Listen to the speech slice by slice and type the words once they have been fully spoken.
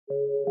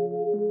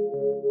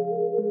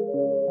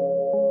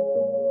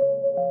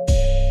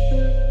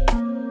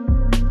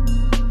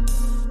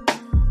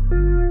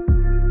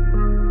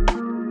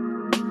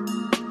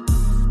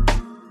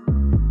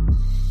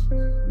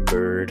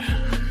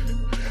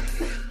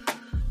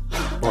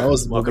That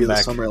was the movie Welcome of the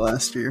back. summer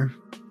last year.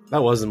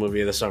 That was the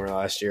movie of the summer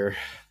last year.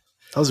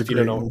 That was a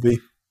great movie.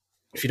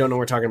 If you don't know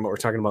what we're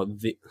talking about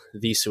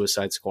the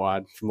Suicide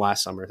Squad from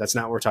last summer. That's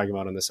not what we're talking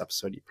about in this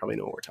episode. You probably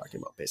know what we're talking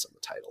about based on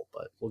the title,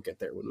 but we'll get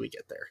there when we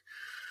get there.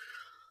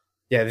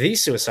 Yeah, the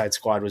Suicide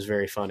Squad was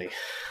very funny.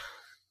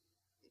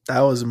 That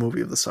was a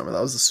movie of the summer.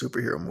 That was a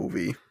superhero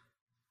movie.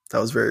 That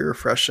was very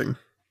refreshing.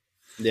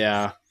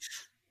 Yeah.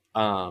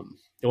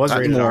 It was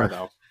rated R,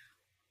 though.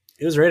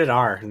 It was rated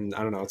R, and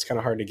I don't know. It's kind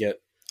of hard to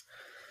get.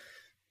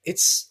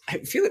 I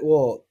feel like,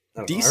 well,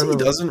 DC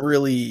doesn't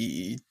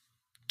really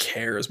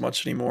care as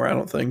much anymore, I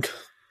don't think.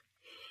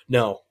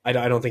 No, I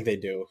don't think they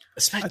do.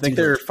 I think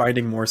they're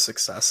finding more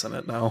success in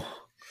it now.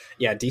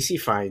 Yeah, DC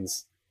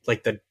finds,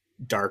 like, the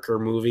darker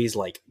movies.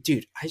 Like,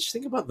 dude, I just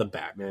think about the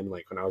Batman,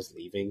 like, when I was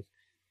leaving,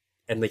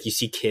 and, like, you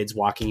see kids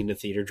walking into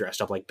theater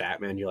dressed up like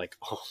Batman. You're like,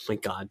 oh, my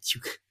God.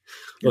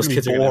 Those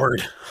kids are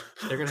bored.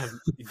 They're going to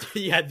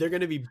have... they're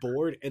going to be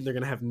bored, and they're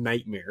going to have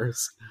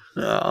nightmares.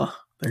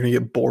 They're going to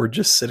get bored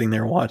just sitting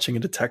there watching a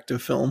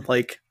detective film.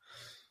 Like,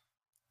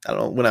 I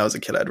don't know. When I was a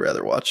kid, I'd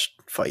rather watch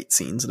fight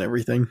scenes and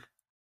everything.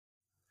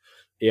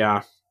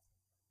 Yeah.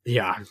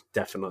 Yeah,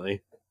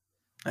 definitely.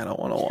 I don't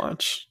want to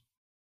watch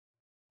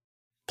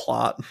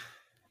plot.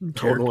 I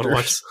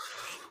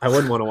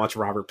wouldn't want to watch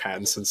Robert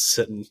Pattinson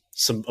sit in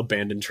some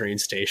abandoned train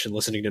station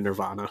listening to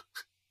Nirvana.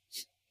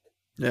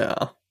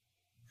 Yeah.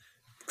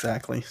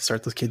 Exactly.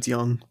 Start those kids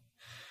young.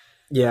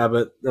 Yeah,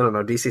 but I don't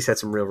know. DC's had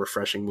some real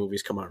refreshing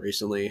movies come out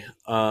recently.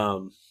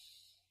 Marvel,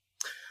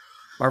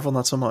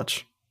 not so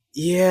much.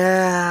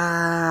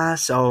 Yeah.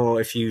 So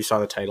if you saw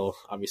the title,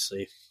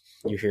 obviously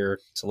you're here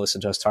to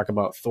listen to us talk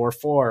about Thor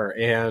 4.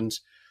 And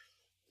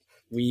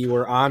we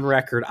were on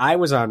record. I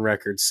was on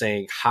record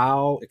saying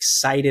how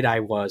excited I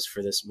was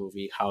for this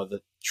movie, how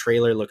the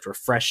trailer looked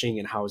refreshing,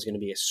 and how it was going to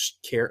be a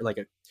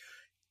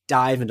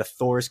dive into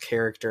Thor's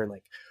character and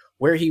like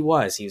where he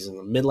was. He was in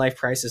a midlife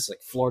crisis,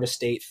 like Florida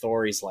State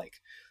Thor. He's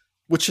like,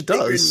 which it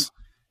does.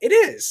 It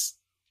is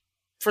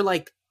for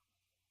like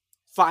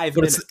 5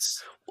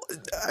 minutes.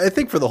 I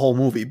think for the whole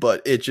movie,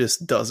 but it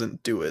just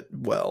doesn't do it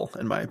well,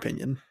 in my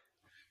opinion.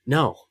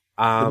 No.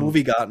 The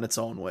movie got in its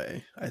own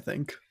way, I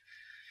think.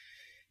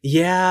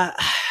 Yeah.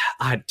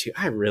 I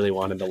really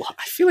wanted to love.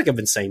 I feel like I've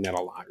been saying that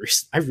a lot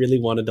recently. I really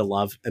wanted to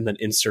love and then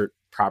insert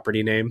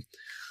property name.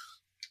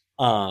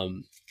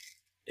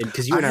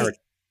 Because you and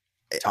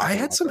I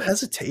had some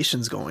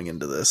hesitations going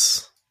into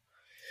this.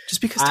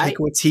 Just because Taika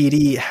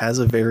Waititi has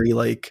a very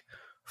like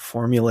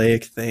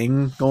formulaic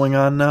thing going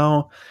on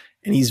now,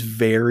 and he's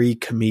very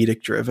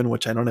comedic driven,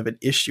 which I don't have an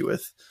issue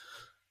with.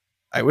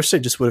 I wish they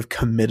just would have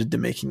committed to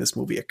making this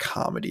movie a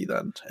comedy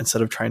then,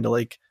 instead of trying to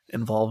like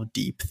involve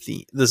deep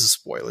theme. This is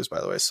spoilers, by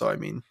the way. So I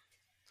mean,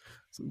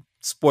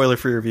 spoiler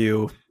for your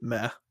review.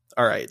 Meh.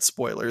 All right,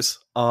 spoilers.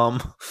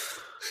 That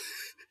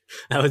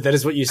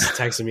is what you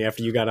texted me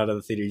after you got out of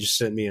the theater. You just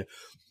sent me a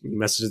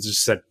message that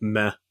just said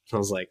meh. I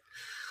was like,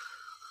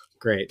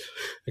 great.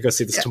 I go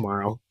see this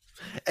tomorrow.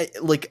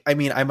 I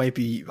mean, I might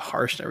be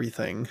harsh and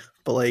everything,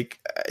 but like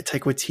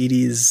Taika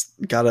Waititi's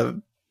got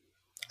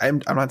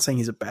I'm not saying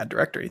he's a bad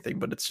director or anything,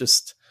 but it's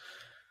just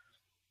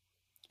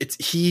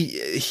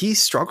he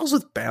struggles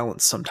with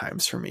balance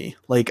sometimes for me.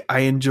 Like I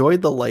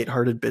enjoyed the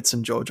lighthearted bits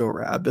in Jojo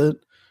Rabbit,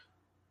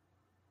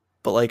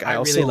 but like I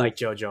also really like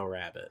Jojo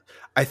Rabbit.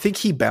 I think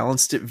he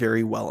balanced it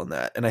very well in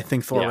that, and I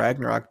think Thor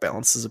Ragnarok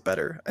balances it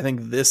better. I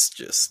think this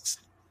just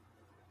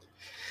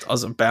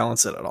doesn't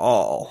balance it at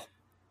all.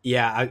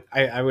 Yeah,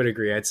 I would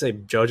agree. I'd say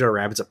Jojo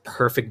Rabbit's a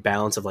perfect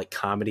balance of like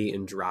comedy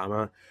and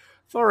drama.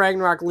 Thor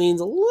Ragnarok leans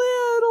a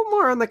little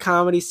more on the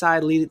comedy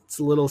side. It's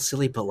a little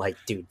silly, but like,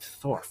 dude,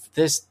 Thor,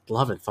 this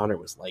Love and Thunder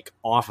was like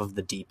off of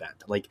the deep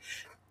end. Like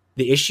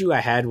the issue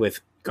I had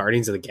with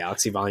Guardians of the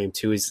Galaxy Volume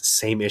 2 is the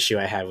same issue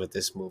I had with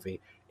this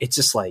movie. It's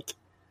just like,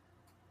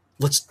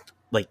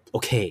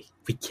 okay,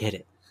 we get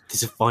it.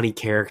 These are funny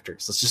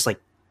characters. Let's just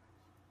like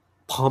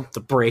pump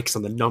the brakes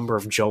on the number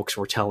of jokes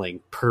we're telling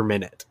per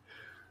minute.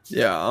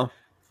 Yeah.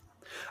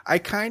 I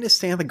kind of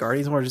stand the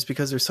Guardians more just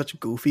because they're such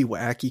goofy,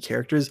 wacky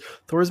characters.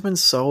 Thor's been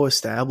so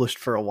established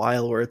for a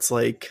while where it's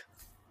like,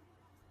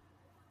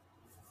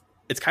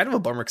 it's kind of a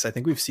bummer because I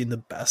think we've seen the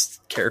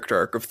best character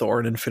arc of Thor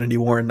in Infinity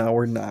War, and now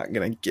we're not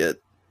going to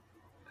get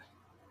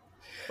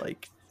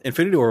like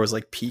Infinity War was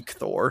like peak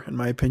Thor in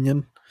my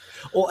opinion.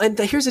 Well, and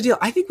here's the deal.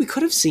 I think we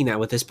could have seen that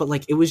with this, but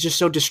like it was just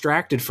so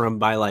distracted from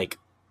by like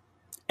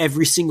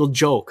every single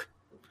joke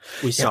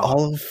we saw.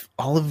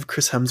 All of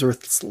Chris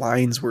Hemsworth's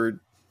lines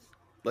were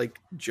like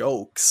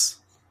jokes,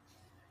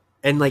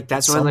 and like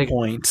that's why like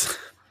point.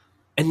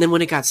 And then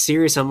when it got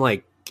serious, I'm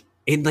like,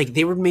 and like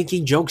they were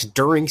making jokes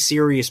during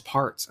serious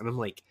parts, and I'm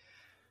like,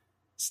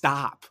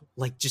 stop!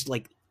 Like just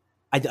like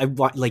I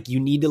want like you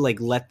need to like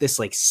let this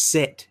like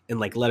sit and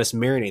like let us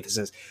marinate this.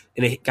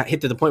 And it got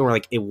hit to the point where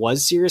like it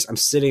was serious. I'm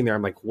sitting there,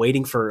 I'm like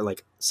waiting for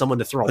like someone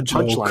to throw a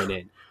punchline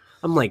in.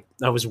 I'm like,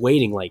 I was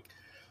waiting like.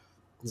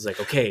 It's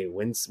like, okay,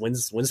 when's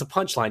the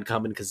punchline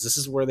coming? Because this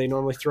is where they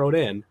normally throw it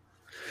in.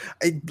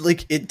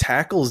 It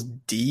tackles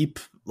deep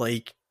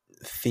like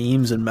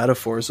themes and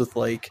metaphors with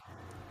like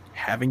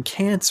having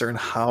cancer and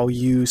how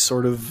you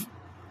sort of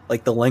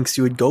like the lengths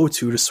you would go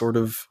to sort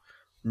of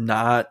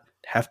not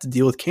have to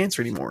deal with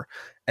cancer anymore,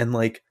 and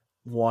like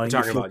wanting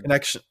to feel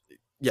connection.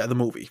 Yeah, the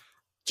movie.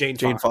 Jane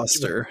not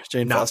Foster's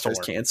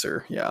Thor.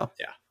 cancer. Yeah.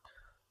 Yeah.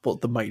 Well,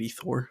 the mighty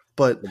Thor.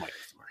 But The mighty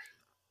Thor.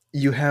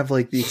 you have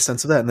like the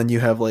extent of that, and then you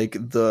have like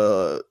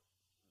the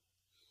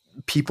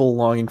people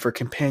longing for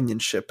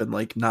companionship and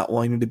like not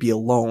wanting to be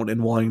alone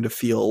and wanting to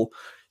feel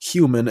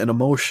human and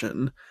emotion.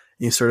 And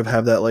you sort of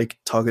have that like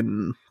tug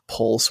and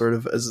pull sort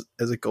of as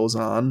it goes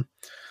on.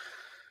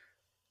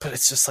 But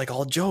it's just like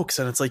all jokes,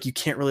 and it's like you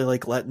can't really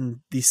like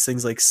letting these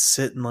things like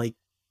sit and like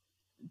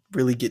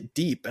really get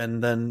deep.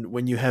 And then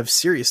when you have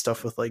serious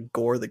stuff with like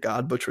Gore the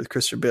God Butcher with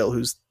Christian Bale,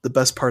 who's the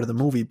best part of the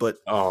movie, but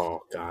oh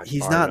god,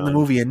 he's not in the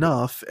movie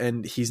enough,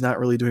 and he's not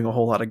really doing a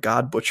whole lot of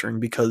God butchering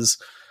because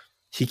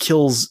he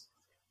kills.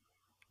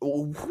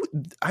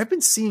 I've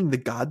been seeing the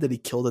god that he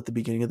killed at the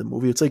beginning of the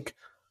movie. It's like,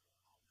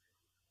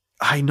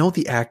 I know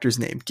the actor's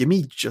name. Give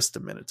me just a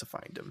minute to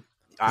find him.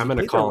 I'm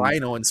gonna call him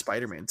Rhino in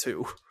Spider-Man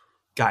 2.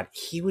 God,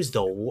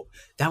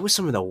 that was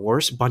some of the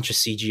worst bunch of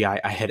CGI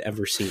I had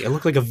ever seen. It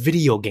looked like a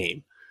video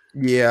game.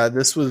 Yeah,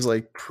 this was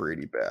like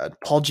pretty bad.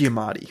 Paul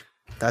Giamatti.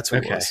 That's who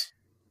it was.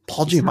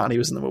 Paul Giamatti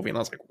was in the movie, and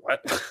I was like,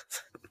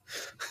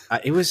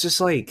 what? It was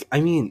just like,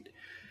 I mean,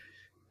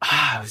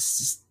 it was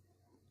just...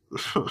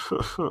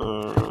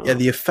 yeah,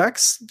 the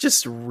effects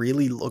just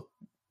really look.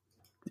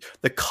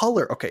 The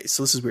color, okay,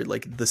 so this is weird.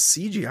 Like the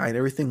CGI and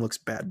everything looks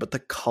bad, but the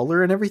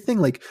color and everything,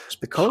 like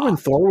the color when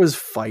Thor was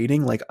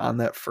fighting, like on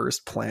that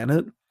first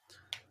planet,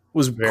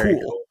 was very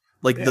cool.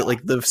 Like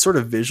the sort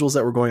of visuals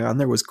that were going on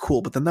there was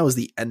cool, but then that was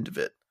the end of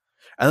it.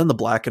 And then the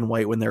black and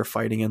white when they were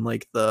fighting in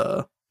like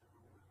the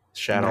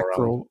Shadow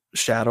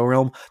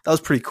Realm, that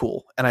was pretty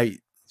cool. And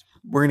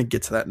we're gonna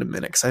get to that in a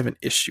minute because I have an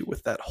issue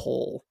with that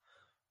whole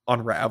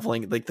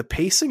unraveling. Like the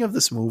pacing of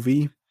this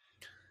movie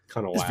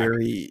kind of is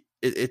very.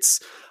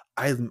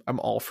 I'm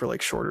all for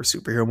like shorter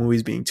superhero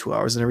movies being 2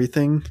 hours and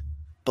everything,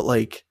 but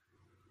like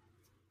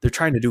they're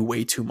trying to do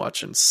way too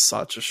much in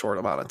such a short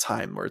amount of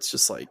time where it's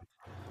just like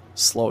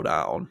slow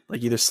down.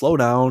 Like either slow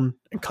down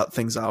and cut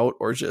things out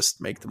or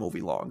just make the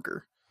movie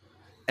longer.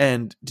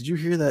 And did you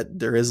hear that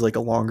there is like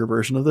a longer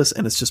version of this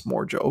and it's just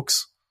more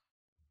jokes?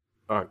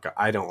 Oh God,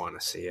 I don't want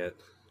to see it.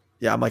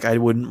 Yeah, I'm like, I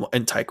wouldn't.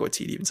 And Taika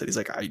Waititi even said he's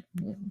like, I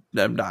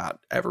am not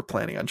ever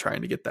planning on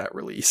trying to get that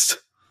released.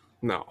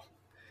 No,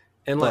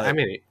 and like, I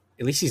mean,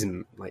 at least he's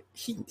like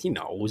he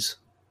knows.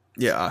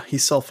 Yeah,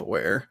 he's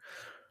self-aware.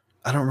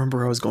 I don't remember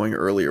where I was going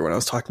earlier when I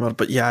was talking about it,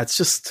 but yeah, it's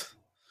just.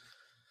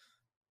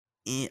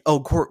 Oh,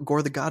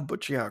 Gore the God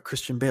Butcher, yeah,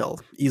 Christian Bale,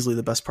 easily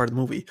the best part of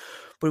the movie.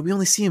 But we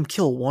only see him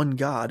kill one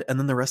god, and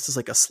then the rest is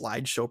like a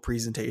slideshow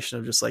presentation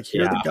of just like,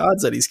 here are the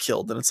gods that he's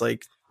killed, and it's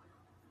like,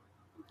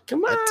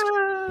 come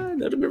on,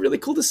 that'd be really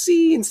cool to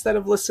see instead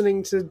of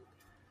listening to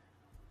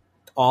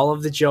all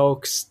of the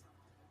jokes.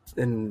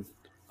 And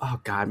oh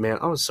god, man,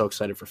 I was so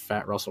excited for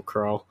Fat Russell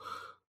Crowe.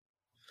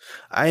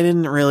 I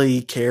didn't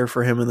really care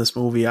for him in this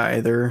movie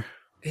either.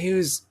 He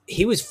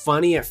was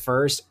funny at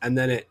first, and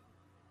then it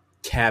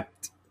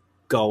kept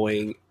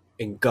going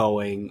and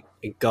going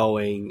and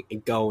going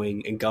and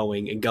going and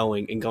going and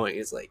going and going.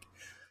 It's like,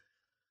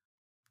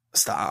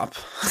 stop.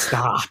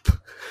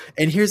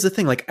 And here's the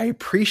thing, like I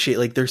appreciate,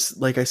 like there's,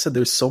 like I said,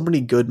 there's so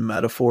many good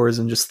metaphors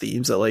and just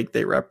themes that like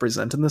they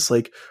represent in this,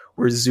 like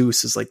where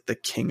Zeus is like the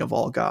king of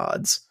all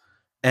gods,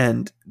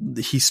 and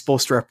he's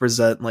supposed to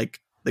represent like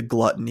the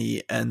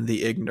gluttony and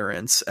the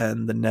ignorance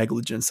and the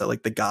negligence that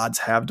like the gods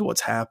have to what's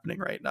happening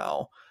right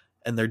now.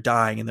 And they're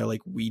dying and they're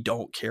like, we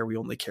don't care. We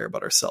only care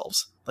about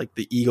ourselves. Like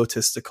the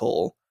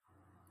egotistical,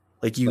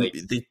 like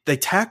they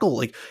tackle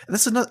like, and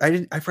that's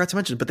another, I forgot to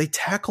mention, but they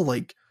tackle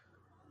like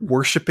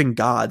worshiping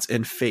gods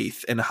and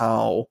faith and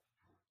how,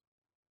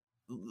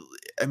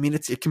 I mean,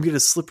 it can be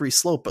a slippery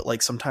slope, but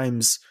like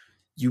sometimes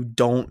you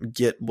don't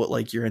get what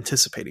like you're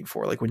anticipating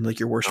for, like when like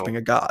you're worshiping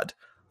a god,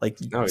 like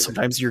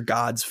sometimes your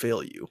gods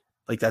fail you.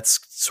 Like that's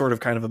sort of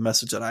kind of a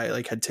message that I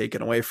like had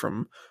taken away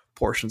from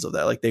portions of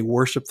that. Like they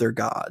worship their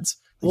gods.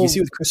 Like you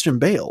see with Christian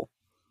Bale.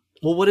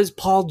 Well, what does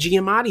Paul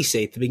Giamatti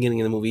say at the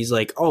beginning of the movie? He's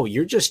like, oh,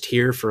 you're just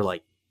here for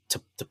like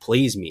to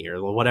please me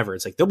or whatever.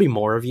 It's like, there'll be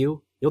more of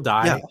you. You'll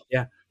die.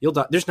 Yeah. You'll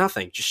die. There's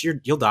nothing. Just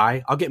you'll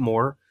die. I'll get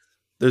more.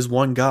 There's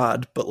one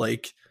God, but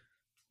like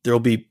there'll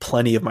be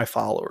plenty of my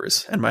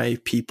followers and my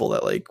people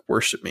that like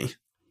worship me.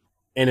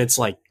 And it's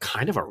like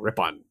kind of a rip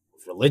on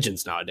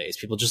religions nowadays.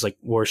 People just like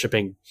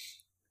worshiping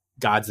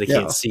gods they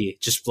can't see,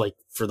 just like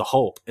for the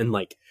hope. And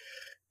like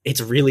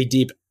it's really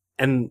deep.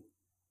 And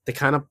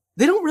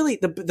they don't really,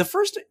 the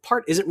first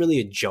part isn't really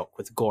a joke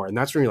with Gore, and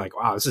that's when you're like,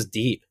 wow, this is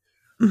deep.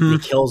 Mm-hmm. He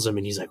kills him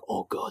and he's like,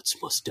 oh, gods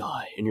must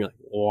die, and you're like,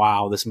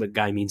 wow, this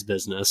guy means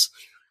business.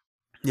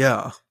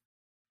 Yeah.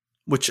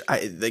 Which I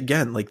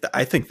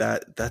think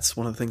that's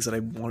one of the things that I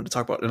wanted to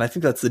talk about, and I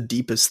think that's the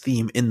deepest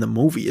theme in the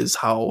movie is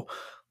how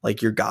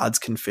like your gods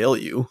can fail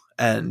you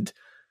and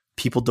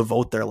people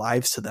devote their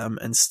lives to them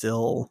and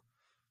still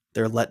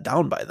they're let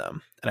down by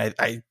them. And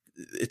I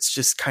it's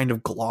just kind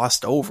of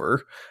glossed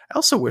over. I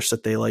also wish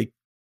that they like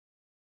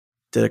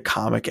did a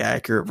comic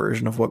accurate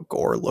version of what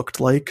Gore looked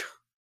like.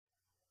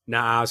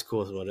 Nah, I was cool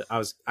with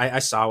what I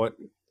saw what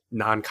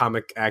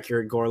non-comic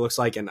accurate Gore looks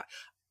like, and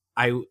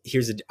I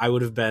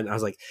would have been. I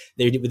was like,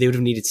 they would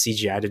have needed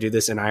CGI to do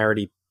this, and I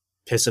already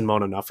piss and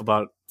moan enough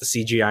about the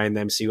CGI in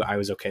the MCU. I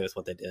was okay with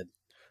what they did.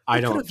 I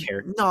don't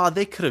care. No,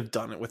 they could have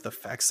done it with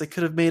effects. They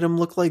could have made him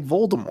look like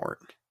Voldemort.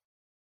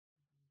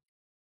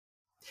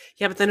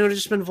 Yeah, but then it would have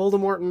just been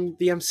Voldemort in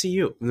the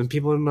MCU, and then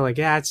people would have been like,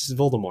 "Yeah, it's just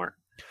Voldemort."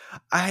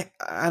 I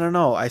don't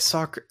know. I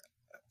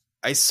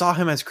saw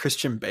him as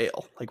Christian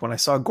Bale. Like when I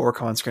saw Gore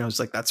come on screen, I was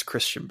like, "That's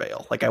Christian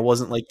Bale." Like I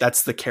wasn't like,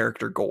 "That's the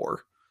character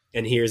Gore."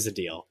 And here's the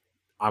deal: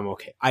 I'm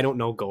okay. I don't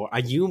know Gore.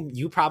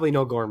 You probably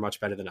know Gore much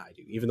better than I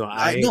do, even though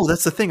I know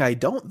that's the thing. I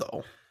don't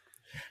though.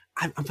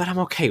 But I'm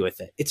okay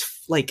with it.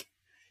 It's like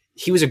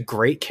he was a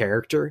great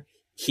character.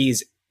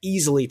 He's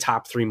easily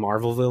top 3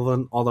 Marvel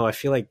villain. Although I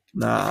feel like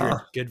if you're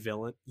a good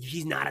villain,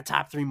 he's not a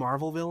top 3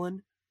 Marvel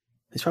villain.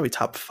 He's probably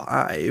top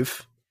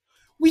 5.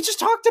 We just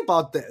talked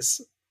about this.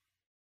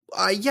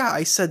 Yeah,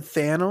 I said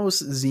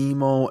Thanos,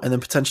 Zemo, and then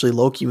potentially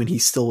Loki when he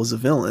still was a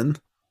villain.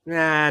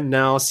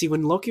 No. See,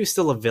 when Loki was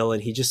still a villain,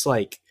 he just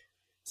like,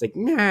 it's like,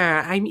 nah,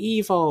 I'm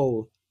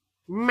evil.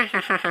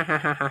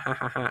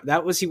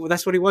 That's what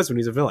he was when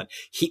he was a villain.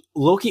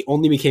 Loki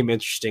only became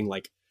interesting,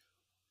 like,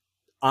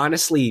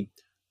 honestly,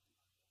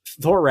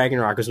 Thor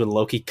Ragnarok was when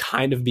Loki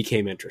kind of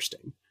became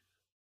interesting.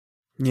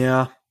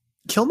 Yeah.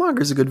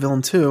 Killmonger's a good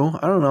villain too.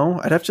 I don't know.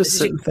 I'd have to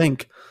sit and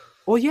think.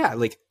 Well, yeah,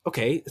 like,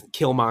 okay,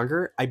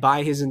 Killmonger, I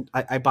buy him.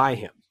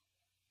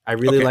 I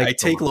really like. I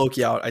take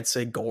Loki out. I'd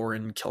say Gore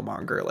and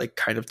Killmonger like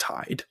kind of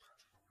tied.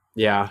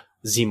 Yeah,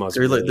 Zemo's.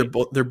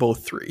 They're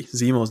both 3.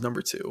 Zemo's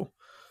number 2.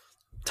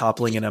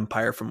 Toppling an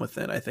empire from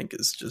within, I think,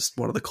 is just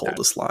one of the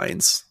coldest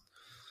lines.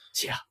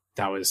 Yeah,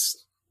 that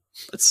was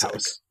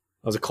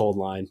a cold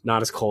line.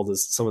 Not as cold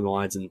as some of the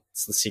lines in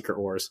the Secret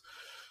Wars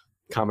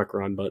comic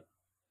run, but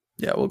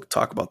yeah, we'll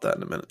talk about that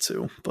in a minute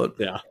too. But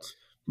yeah,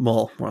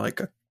 well, more like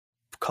a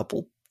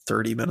couple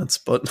 30 minutes.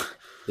 But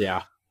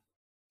yeah,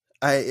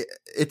 I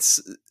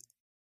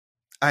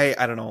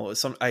don't know.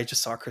 I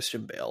just saw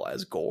Christian Bale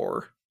as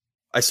Gore.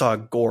 I saw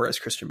Gore as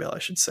Christian Bale, I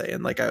should say,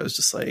 and like I was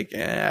just like,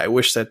 I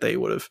wish that they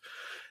would have.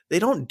 They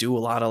don't do a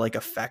lot of like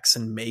effects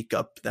and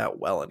makeup that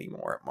well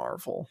anymore at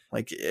Marvel.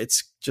 Like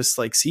it's just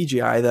like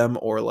CGI them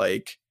or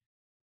like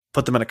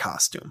put them in a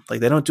costume.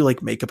 Like they don't do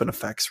like makeup and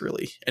effects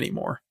really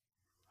anymore.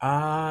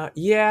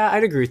 Yeah,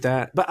 I'd agree with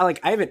that. But like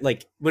I haven't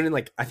like when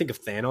like I think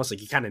of Thanos,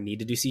 like you kind of need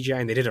to do CGI,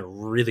 and they did a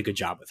really good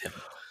job with him.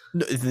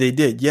 They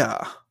did,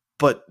 yeah.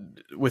 But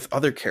with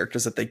other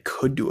characters that they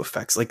could do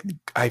effects, like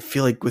I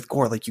feel like with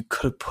Gore, like you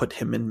could have put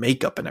him in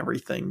makeup and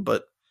everything,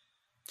 but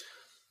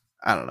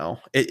I don't know.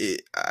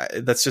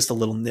 That's just a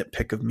little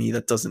nitpick of me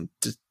that doesn't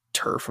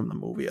deter from the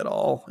movie at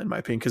all, in my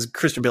opinion, because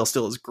Christian Bale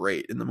still is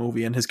great in the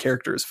movie and his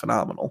character is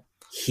phenomenal.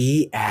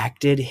 He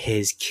acted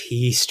his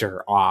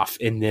keister off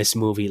in this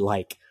movie,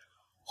 like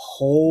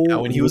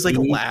when he was like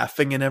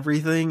laughing and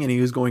everything, and he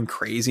was going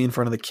crazy in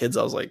front of the kids,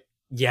 I was like,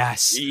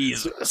 yes,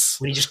 Jesus.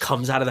 When he just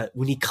comes out of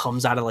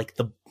like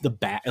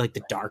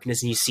the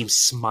darkness, and you see him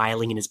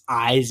smiling in his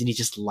eyes, and he's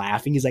just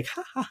laughing. He's like,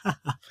 ha ha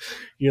ha.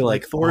 You're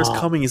like, Thor is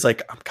coming. He's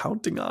like, I'm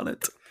counting on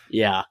it.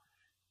 Yeah,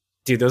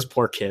 dude, those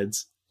poor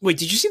kids. Wait,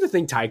 did you see the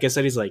thing Taika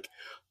said? He's like,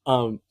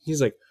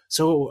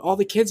 so all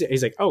the kids.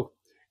 He's like, oh,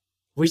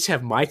 we just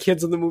have my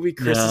kids in the movie,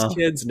 Chris's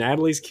kids,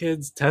 Natalie's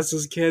kids,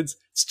 Tessa's kids.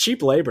 It's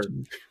cheap labor.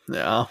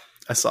 Yeah,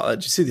 I saw that.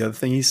 Did you see the other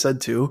thing he said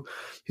too?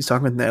 He's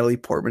talking with Natalie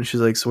Portman.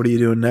 She's like, so what are you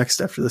doing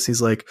next after this?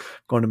 He's like,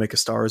 going to make a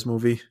Star Wars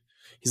movie.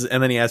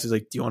 And then he asked, he's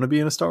like, do you want to be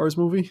in a Star Wars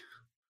movie?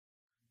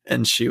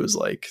 And she was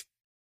like,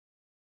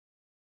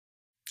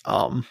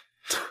 I've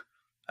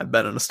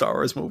been in a Star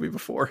Wars movie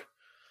before.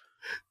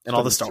 And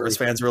all the Star Wars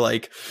fans were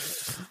like,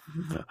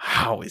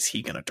 how is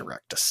he going to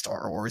direct a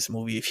Star Wars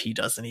movie if he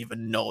doesn't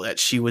even know that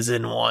she was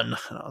in one?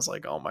 And I was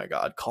like, oh my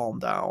God, calm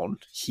down.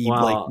 He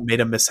made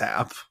a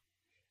mishap.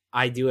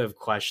 I do have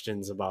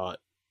questions about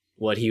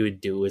what he would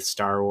do with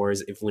Star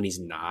Wars when he's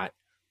not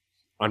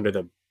under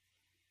the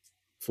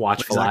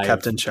watchful eye. He's not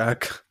kept in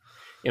check.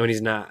 And when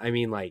he's not, I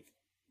mean, like,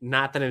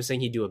 not that I'm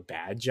saying he'd do a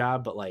bad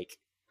job, but like,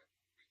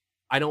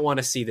 I don't want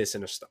to see this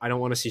I don't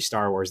want to see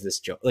Star Wars this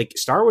joke. Like,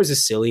 Star Wars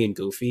is silly and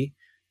goofy,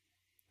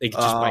 like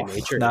just by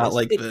nature. Not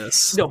like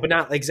this. No, but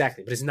not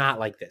exactly. But it's not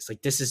like this.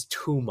 Like, this is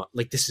too much.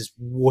 Like, this is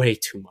way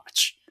too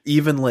much.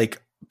 Even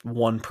like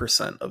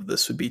 1% of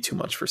this would be too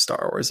much for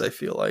Star Wars, I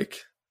feel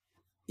like.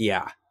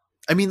 Yeah.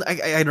 I mean,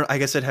 I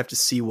guess I'd have to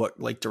see what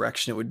like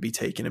direction it would be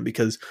taken in,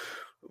 because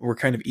we're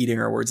kind of eating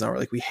our words now. We're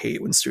like, we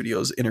hate when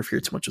studios interfere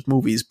too much with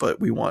movies, but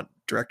we want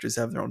directors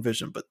to have their own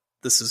vision. But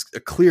this is a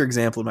clear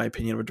example, in my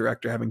opinion, of a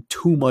director having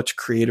too much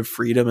creative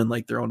freedom and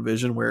like their own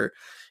vision, where,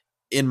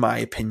 in my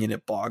opinion,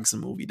 it bogs the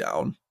movie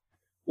down.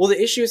 Well,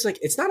 the issue is like,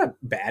 it's not a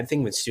bad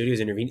thing when studios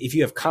intervene if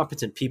you have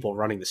competent people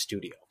running the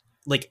studio.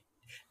 Like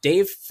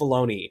Dave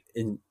Filoni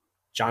and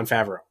Jon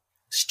Favreau,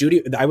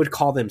 I would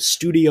call them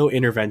studio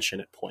intervention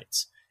at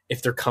points.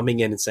 If they're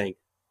coming in and saying,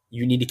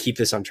 you need to keep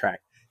this on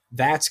track,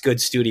 that's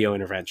good studio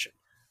intervention.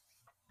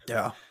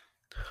 Yeah.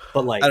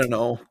 But I don't like,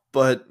 know,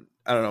 but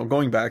I don't know.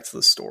 Going back to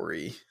the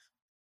story,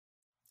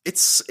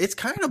 it's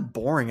kind of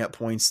boring at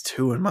points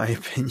too, in my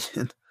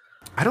opinion.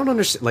 I don't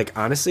understand. Like,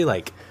 honestly,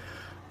 like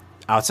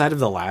outside of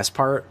the last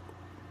part,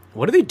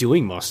 what are they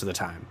doing most of the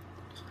time?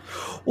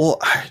 Well,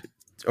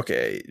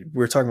 okay,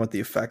 we are talking about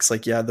the effects.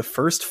 Like, yeah, the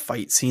first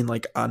fight scene,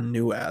 like on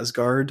New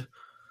Asgard,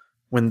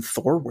 when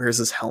Thor wears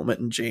his helmet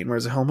and Jane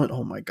wears a helmet.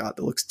 Oh my god,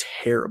 that looks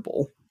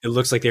terrible. It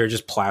looks like they were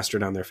just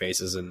plastered on their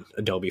faces in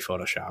Adobe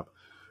Photoshop.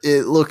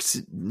 It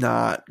looked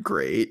not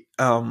great.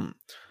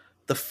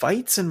 The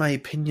fights, in my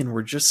opinion,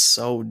 were just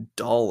so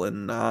dull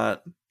and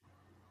not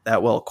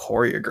that well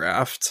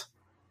choreographed.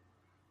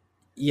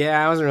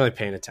 Yeah, I wasn't really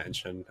paying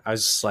attention. I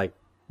was just like,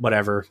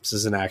 whatever. This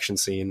is an action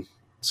scene.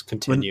 Let's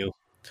continue.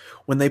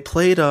 When they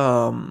played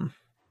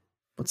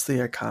what's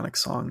the iconic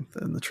song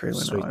in the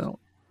trailer now? I don't.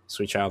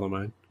 Sweet Child of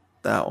Mine.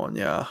 That one,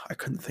 yeah. I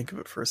couldn't think of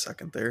it for a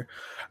second there.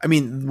 I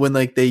mean, when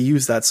like they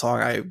used that song,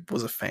 I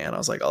was a fan. I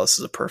was like, oh, this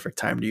is a perfect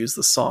time to use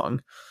the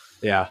song.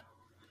 Yeah.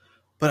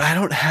 But I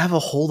don't have a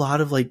whole lot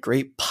of like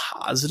great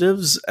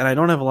positives, and I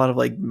don't have a lot of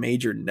like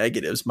major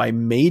negatives. My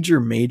major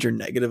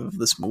negative of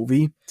this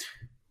movie,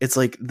 it's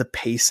like the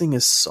pacing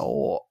is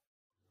so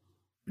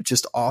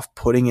just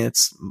off-putting.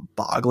 It's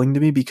boggling to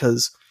me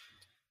because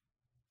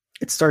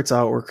it starts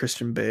out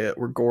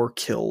where Gore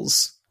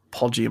kills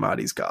Paul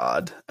Giamatti's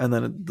god, and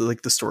then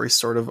like the story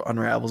sort of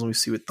unravels and we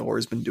see what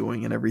Thor's been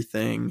doing and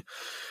everything.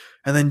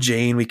 And then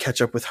Jane, we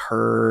catch up with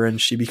her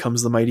and she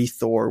becomes the mighty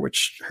Thor,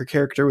 which her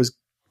character was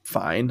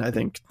fine. I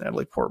think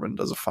Natalie Portman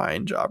does a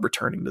fine job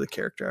returning to the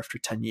character after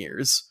 10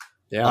 years.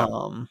 Yeah.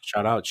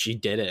 Shout out. She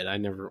did it. I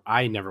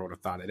never would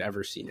have thought I'd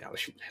ever seen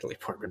Natalie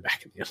Portman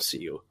back in the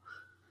MCU.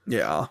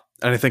 Yeah.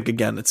 And I think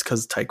again it's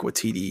because Taika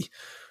Waititi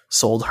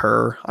sold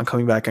her on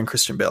coming back on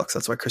Christian Bale, because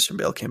that's why Christian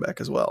Bale came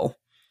back as well.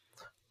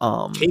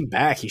 Came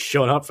back. He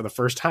showed up for the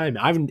first time.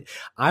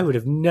 I would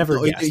have never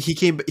guessed. He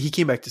came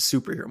back to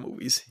superhero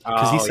movies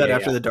because he said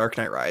after The Dark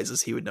Knight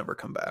Rises he would never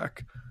come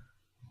back,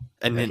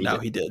 and then now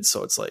he did.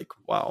 So it's like,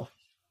 wow,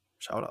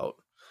 shout out.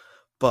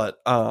 But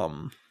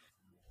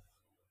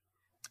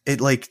it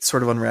like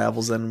sort of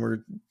unravels, and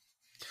we're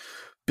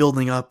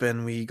building up,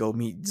 and we go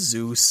meet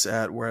Zeus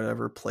at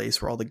whatever place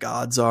where all the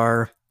gods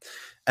are,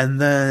 and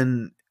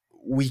then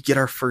we get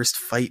our first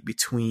fight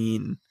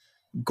between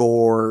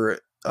Gore,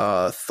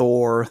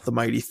 Thor, the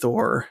mighty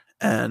Thor,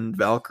 and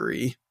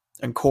Valkyrie,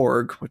 and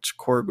Korg, which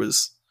Korg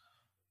was,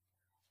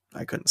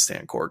 I couldn't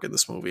stand Korg in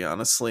this movie,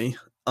 honestly.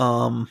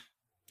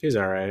 He's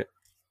all right.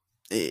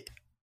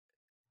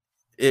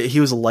 He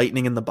was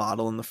lightning in the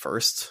bottle in the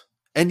first,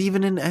 and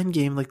even in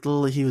Endgame, like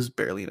he was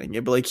barely in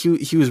Endgame, but like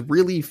he was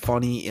really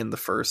funny in the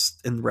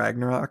first, in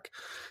Ragnarok,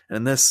 and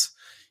in this,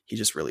 he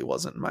just really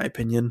wasn't, in my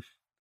opinion.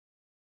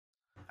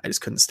 I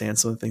just couldn't stand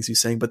some of the things he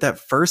was saying. But that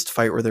first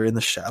fight where they're in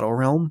the Shadow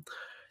Realm,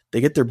 they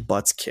get their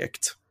butts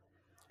kicked.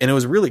 And it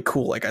was really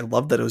cool. Like, I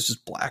love that it was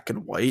just black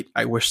and white.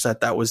 I wish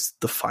that was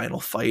the final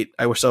fight.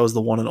 I wish that was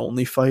the one and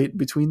only fight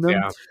between them.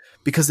 Yeah.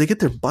 Because they get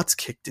their butts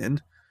kicked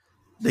in.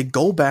 They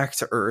go back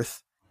to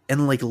Earth.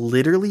 And, like,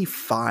 literally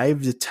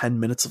 5 to 10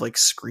 minutes of, like,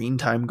 screen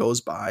time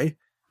goes by.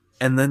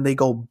 And then they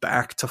go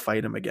back to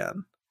fight him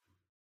again.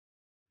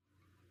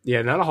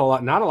 Yeah, not a whole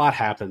lot. Not a lot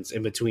happens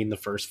in between the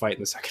first fight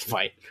and the second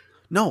fight.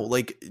 No,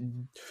 like,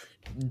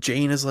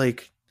 Jane is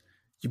like,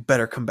 you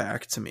better come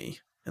back to me.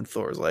 And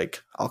Thor's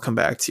like, I'll come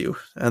back to you.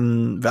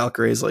 And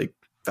Valkyrie's like,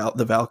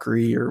 the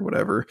Valkyrie or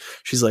whatever,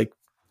 she's like,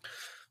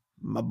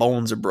 my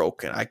bones are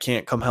broken. I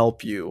can't come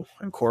help you.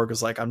 And Korg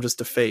is like, I'm just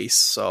a face,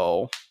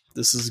 so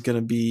this is going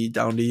to be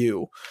down to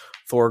you.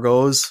 Thor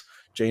goes.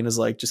 Jane is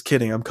like, just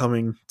kidding. I'm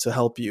coming to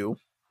help you.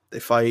 They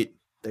fight.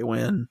 They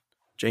win.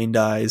 Jane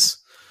dies.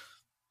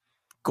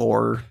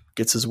 Gore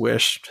gets his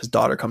wish. His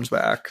daughter comes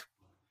back.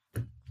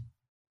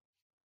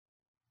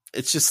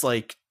 It's just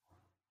like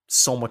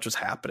so much was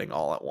happening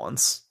all at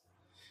once.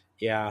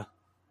 Yeah.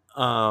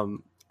 I'll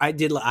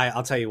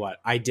tell you what,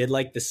 I did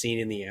like the scene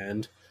in the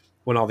end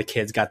when all the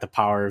kids got the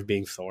power of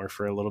being Thor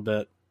for a little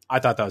bit. I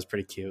thought that was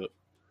pretty cute.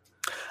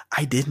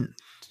 I didn't.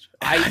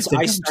 I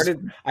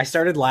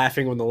started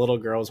laughing when the little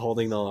girl was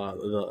holding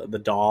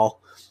the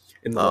doll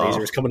and the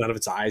laser was coming out of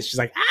its eyes. She's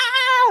like,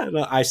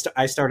 ah!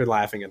 I started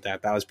laughing at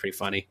that. That was pretty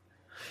funny.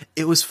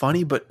 It was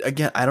funny, but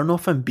again, I don't know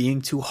if I'm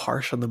being too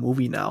harsh on the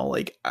movie now.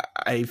 Like,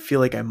 I feel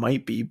like I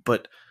might be,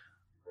 but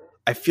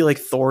I feel like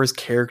Thor's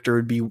character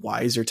would be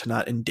wiser to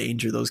not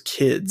endanger those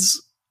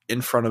kids in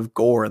front of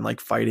Gore and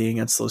like fighting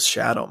against those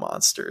shadow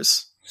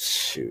monsters.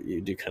 Shoot, you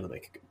do kind of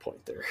make a good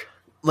point there.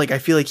 Like, I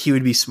feel like he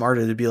would be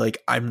smarter to be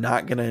like, I'm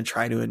not going to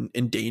try to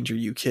endanger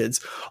you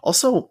kids.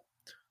 Also,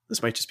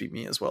 this might just be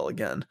me as well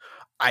again.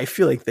 I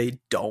feel like they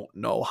don't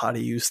know how to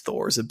use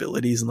Thor's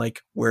abilities and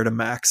like where to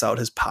max out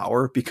his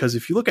power, because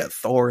if you look at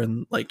Thor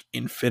in like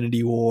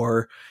Infinity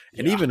War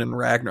and even in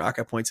Ragnarok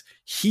at points,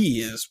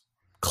 he is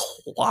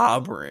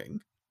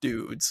clobbering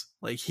dudes.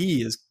 Like,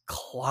 he is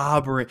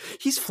clobbering.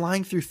 He's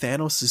flying through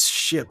Thanos'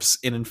 ships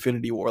in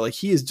Infinity War. Like,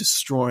 he is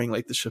destroying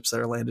like the ships that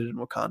are landed in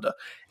Wakanda.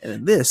 And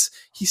in this,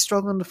 he's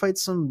struggling to fight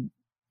some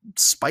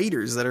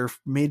spiders that are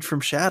made from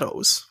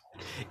shadows.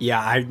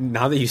 Yeah,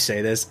 now that you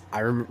say this, I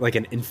remember like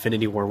an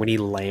Infinity War when he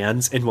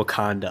lands in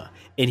Wakanda,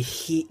 and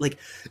he like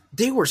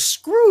they were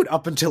screwed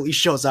up until he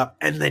shows up,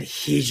 and then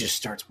he just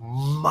starts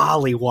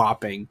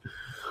mollywhopping.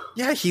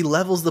 Yeah, he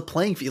levels the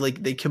playing field.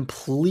 Like they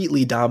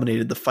completely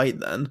dominated the fight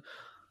then.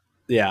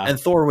 Yeah, And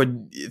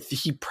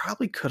he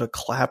probably could have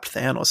clapped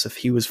Thanos if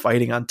he was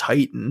fighting on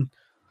Titan.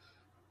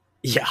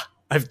 yeah.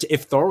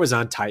 If Thor was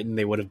on Titan,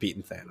 they would have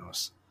beaten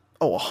Thanos.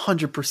 Oh,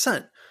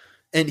 100%.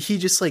 And he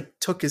just like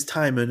took his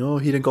time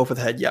and he didn't go for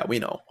the head. Yeah, we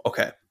know.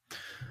 Okay.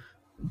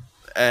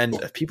 And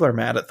if people are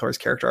mad at Thor's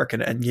character arc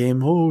in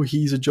Endgame, oh,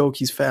 he's a joke,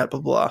 he's fat,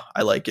 blah, blah.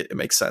 I like it. It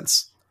makes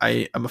sense.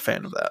 I'm a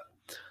fan of that.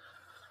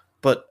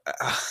 But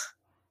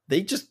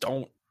they just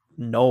don't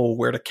know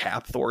where to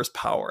cap Thor's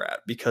power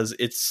at because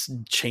it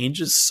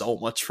changes so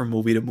much from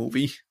movie to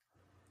movie.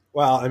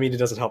 Well, I mean, it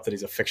doesn't help that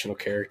he's a fictional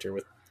character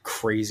with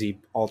crazy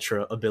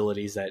ultra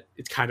abilities that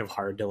it's kind of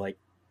hard to like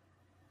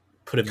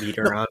put a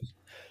meter on.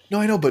 No,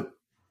 I know, but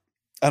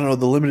I don't know,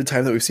 the limited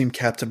time that we've seen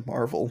Captain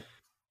Marvel,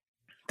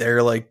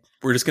 they're like,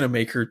 we're just going to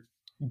make her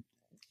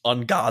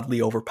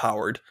ungodly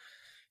overpowered.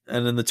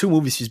 And in the 2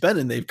 movies she's been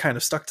in, they've kind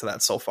of stuck to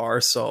that so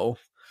far. So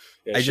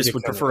yeah, I just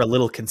would prefer a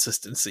little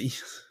consistency.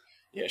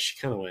 Yeah, she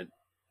kind of went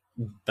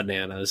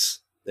bananas.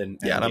 And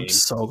I'm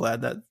so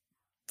glad that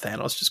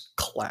Thanos just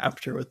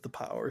clapped her with the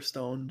Power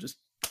Stone, just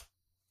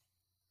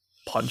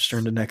punched her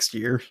into next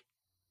year.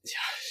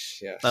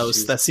 Yeah.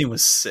 That scene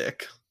was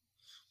sick.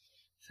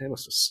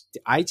 Thanos was.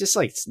 I just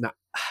like it's not.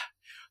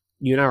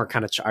 You and I were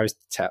kind of. I was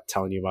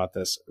telling you about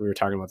this. We were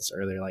talking about this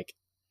earlier. Like,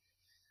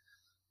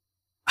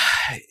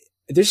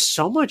 there's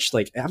so much.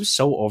 Like, I'm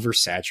so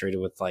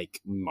oversaturated with like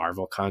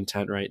Marvel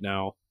content right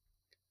now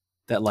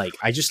that like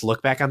I just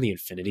look back on the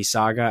Infinity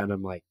Saga and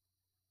I'm like,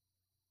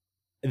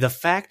 the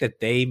fact that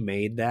they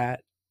made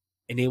that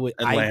and it was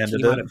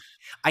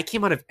I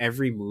came out of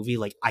every movie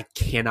like I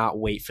cannot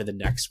wait for the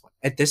next one.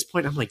 At this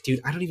point, I'm like,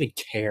 dude, I don't even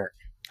care.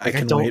 Like,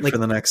 I don't wait for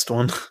the next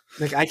one.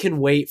 Like I can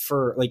wait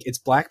for like it's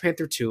Black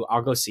Panther 2.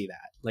 I'll go see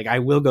that. Like I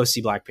will go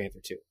see Black Panther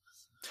 2.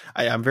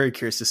 I'm very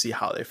curious to see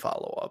how they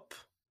follow up.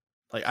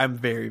 Like I'm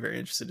very, very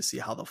interested to see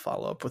how they'll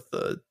follow up with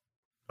the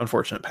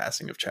unfortunate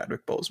passing of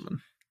Chadwick Boseman.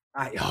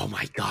 Oh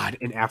my god!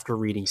 And after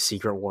reading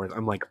Secret Wars,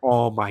 I'm like,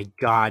 oh my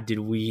god, did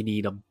we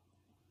need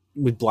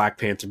would Black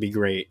Panther be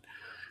great?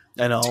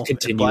 I know.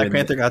 If Black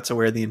Panther got to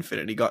wear the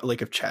Infinity Gauntlet,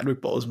 like if Chadwick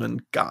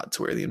Boseman got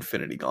to wear the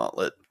Infinity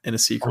Gauntlet in a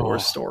Secret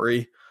Wars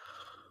story.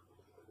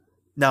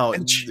 Now, I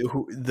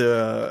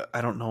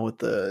don't know what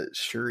the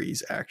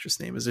Shuri's actress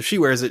name is. If she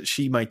wears it,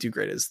 she might do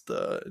great as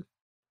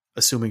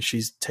assuming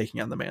she's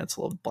taking on the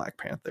mantle of Black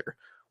Panther,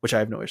 which I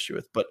have no issue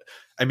with. But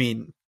I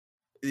mean,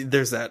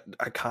 there's that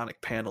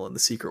iconic panel in the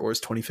Secret Wars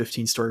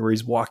 2015 story where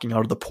he's walking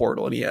out of the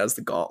portal and he has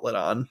the gauntlet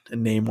on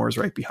and Namor's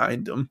right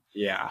behind him.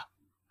 Yeah.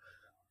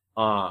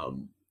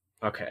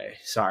 Okay.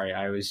 Sorry.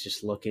 I was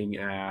just looking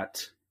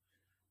at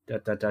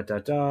But here's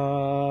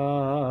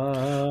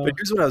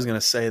what I was going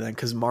to say then,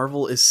 because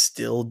Marvel is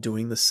still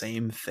doing the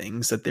same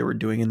things that they were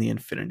doing in the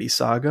Infinity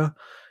Saga.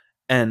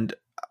 And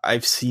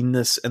I've seen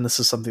this, and this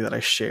is something that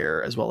I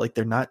share as well. Like,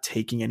 they're not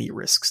taking any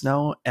risks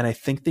now. And I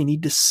think they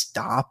need to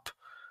stop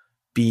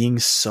being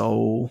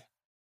so...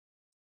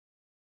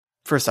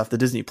 First off, the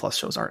Disney Plus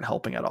shows aren't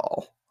helping at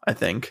all, I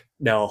think.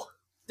 No,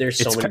 there's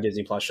so many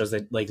Disney Plus shows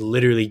that like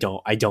literally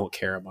I don't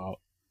care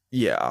about.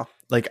 Yeah.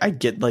 Like, I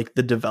get like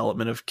the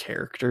development of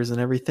characters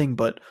and everything,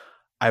 but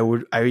I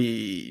would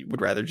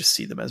rather just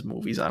see them as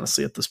movies,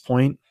 honestly, at this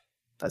point.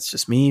 That's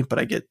just me, but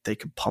I get they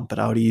could pump it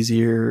out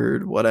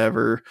easier,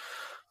 whatever.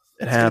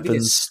 It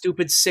happens.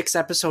 Stupid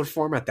 6-episode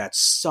format that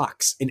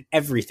sucks in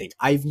everything.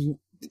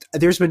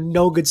 There's been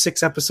no good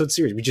 6-episode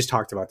series. We just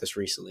talked about this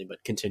recently,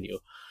 but continue.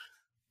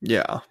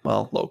 Yeah,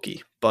 well,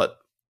 Loki, but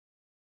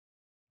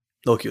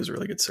Loki was a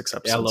really good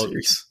 6-episode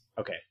series.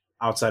 Okay,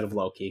 outside of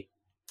Loki.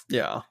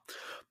 Yeah,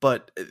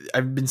 but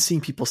I've been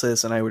seeing people say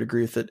this, and I would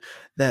agree with it,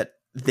 that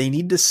they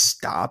need to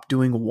stop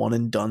doing one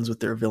and dones with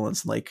their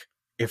villains. Like,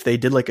 if they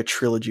did like a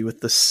trilogy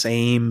with the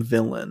same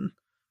villain,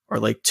 or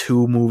like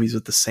 2 movies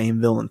with the same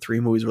villain, 3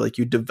 movies where like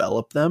you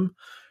develop them,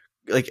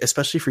 like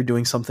especially if you're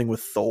doing something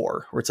with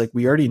Thor, where it's like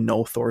we already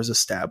know Thor's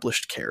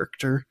established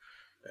character,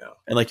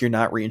 and like you're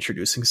not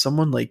reintroducing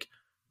someone. Like,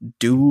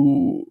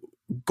 do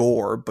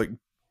Gore, but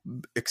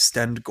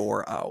extend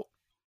Gore out.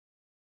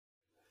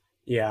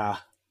 Yeah.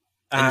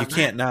 And you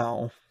can't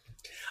now.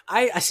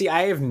 I see.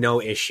 I have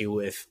no issue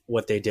with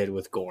what they did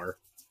with Gore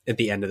at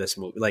the end of this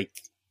movie. Like,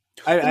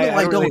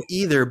 I don't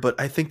either,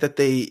 but I think that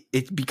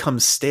it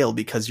becomes stale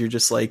because you're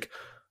just like,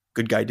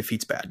 good guy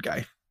defeats bad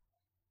guy.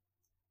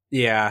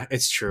 Yeah,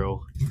 it's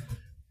true.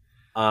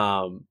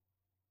 Marvel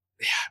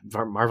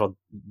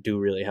do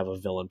really have a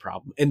villain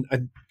problem, and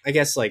I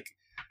guess like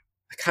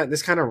I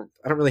don't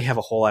really have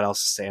a whole lot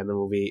else to say on the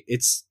movie.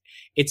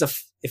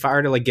 If I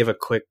were to like give a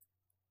quick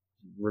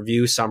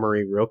review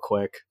summary real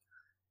quick,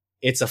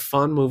 it's a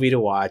fun movie to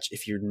watch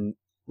if you're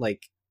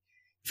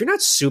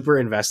not super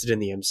invested in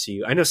the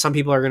MCU. I know some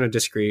people are going to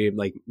disagree.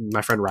 Like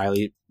my friend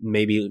Riley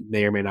may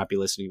or may not be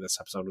listening to this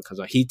episode because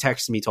he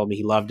texted me, told me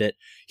he loved it.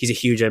 He's a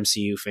huge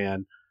MCU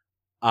fan.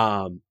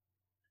 Um,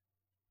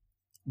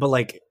 but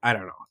like, I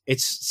don't know.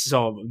 It's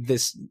so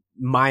this,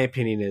 my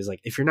opinion is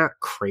like, if you're not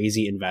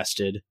crazy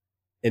invested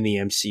in the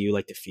MCU,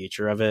 like the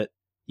future of it,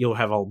 you'll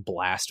have a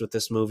blast with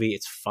this movie.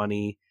 It's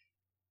funny.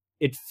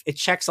 It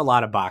checks a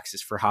lot of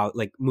boxes for how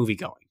like movie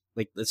going.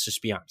 Like, let's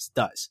just be honest, it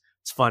does.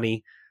 It's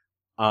funny.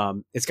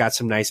 It's got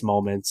some nice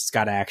moments. It's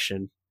got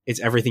action. It's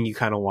everything you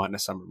kind of want in a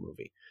summer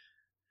movie.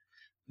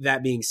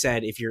 That being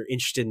said, if you're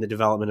interested in the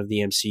development of the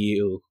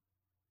MCU,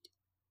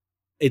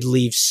 it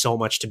leaves so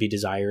much to be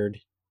desired.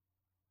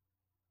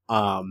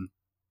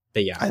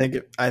 But yeah, I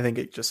think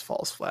it just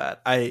falls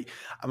flat. I'm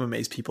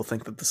amazed people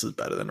think that this is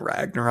better than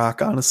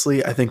Ragnarok.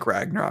 Honestly, I think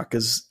Ragnarok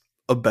is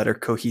a better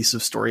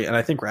cohesive story, and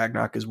I think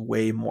Ragnarok is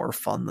way more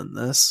fun than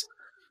this.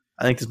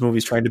 I think this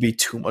movie's trying to be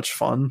too much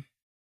fun.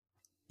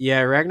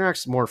 Yeah,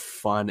 Ragnarok's more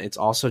fun. It's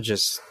also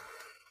just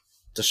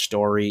the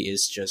story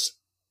is just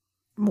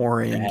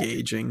more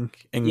engaging,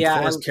 and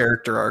Thor's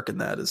character arc in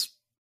that is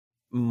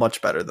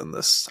much better than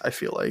this, I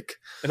feel like.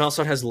 And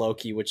also it has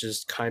Loki, which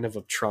is kind of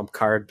a trump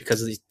card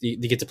because you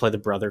get to play the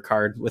brother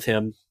card with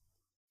him.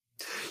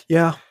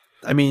 Yeah,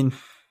 I mean,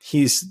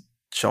 he's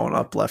showing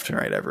up left and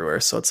right everywhere,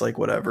 so it's like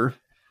whatever.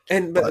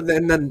 And but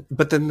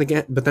then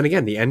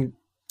again, the end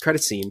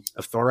credit scene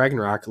of Thor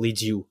Ragnarok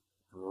leads you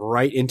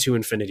right into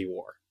Infinity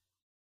War.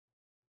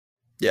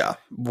 Yeah,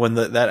 when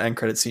that end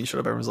credit scene showed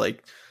up, everyone was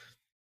like,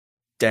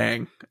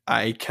 dang,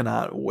 I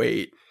cannot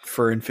wait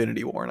for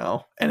Infinity War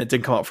now. And it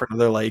didn't come out for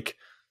another like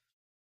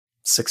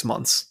 6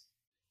 months.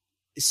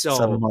 So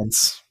 7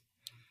 months.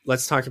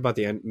 Let's talk about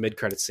the mid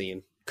credit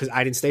scene, because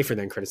I didn't stay for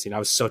the end credit scene. I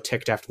was so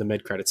ticked after the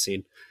mid credit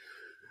scene.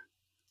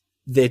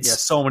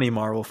 So many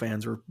Marvel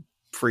fans were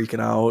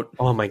freaking out.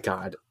 Oh my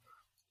god.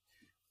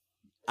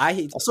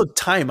 Also,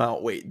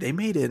 timeout. Wait, they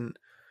made an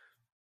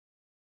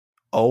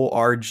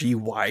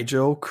ORGY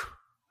joke.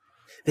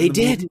 They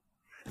did.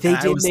 They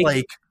did.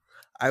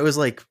 I was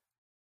like,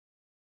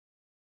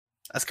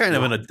 that's kind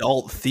of an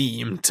adult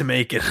theme to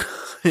make it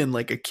in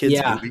like a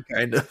kid's movie,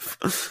 kind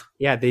of.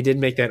 Yeah, they did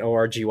make that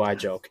ORGY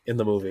joke in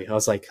the movie. I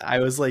was like,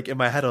 in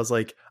my head, I was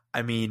like,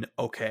 I mean,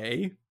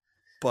 okay,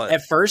 but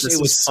at first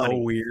it was so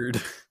funny. Weird.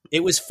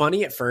 It was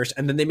funny at first,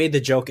 and then they made the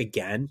joke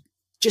again,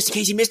 just in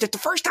case you missed it the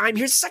first time.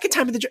 Here's the second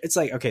time of the joke. It's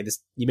like, okay,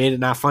 you made it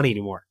not funny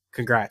anymore.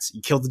 Congrats,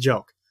 you killed the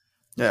joke.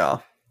 Yeah,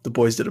 the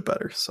boys did it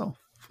better. So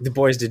the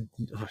boys did.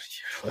 Don't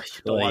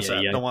watch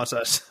that. Don't watch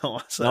that. Don't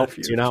watch that. Nope,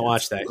 do not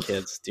watch that,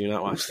 kids. Do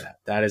not watch that.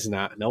 That is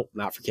not. Nope,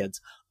 not for kids.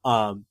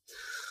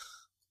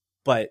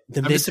 But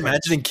I'm just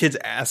imagining kids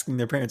asking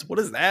their parents, "What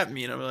does that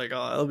mean?" I'm like,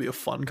 "Oh, that'll be a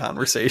fun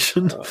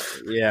conversation."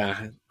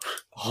 Yeah.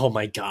 Oh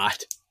my god.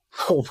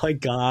 Oh my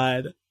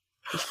god.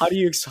 How do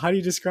you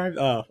describe?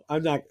 Oh,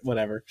 I'm not.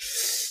 Whatever.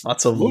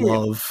 Lots of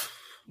love.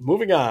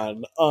 Moving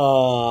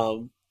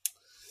on.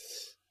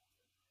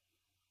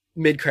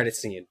 Mid-credit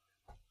scene.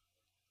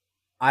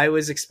 I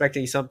was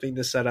expecting something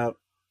to set up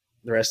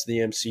the rest of the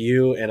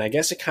MCU, and I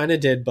guess it kind of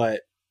did,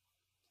 but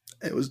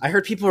I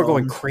heard people are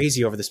going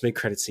crazy over this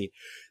mid-credit scene.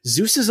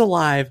 Zeus is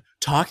alive,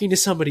 talking to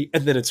somebody,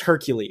 and then it's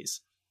Hercules.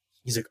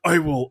 He's like, "I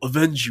will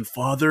avenge you,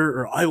 father,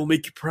 or I will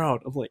make you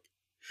proud." I'm like,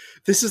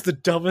 this is the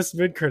dumbest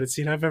mid-credit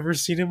scene I've ever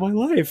seen in my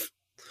life.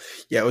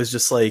 Yeah, it was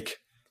just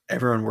like,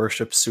 everyone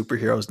worships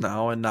superheroes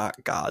now and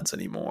not gods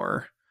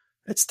anymore.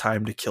 It's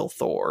time to kill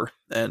Thor.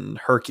 And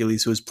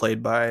Hercules, who was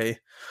played by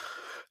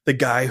the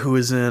guy who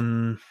was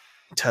in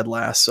Ted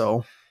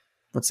Lasso.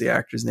 What's the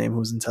actor's name who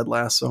was in Ted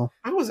Lasso?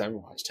 I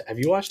haven't watched it. Have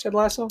you watched Ted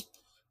Lasso?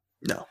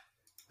 No.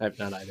 I've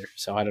not either,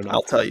 so I don't know.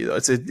 I'll tell you, though.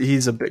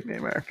 He's a big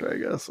name actor, I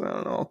guess. I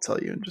don't know. I'll tell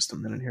you in just a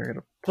minute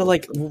here. But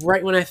like,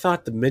 right when I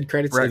thought the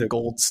mid-credits... Brett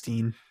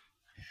Goldstein.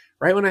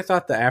 Right when I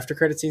thought the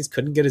after-credit scenes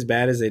couldn't get as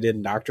bad as they did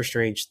in Doctor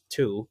Strange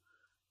 2,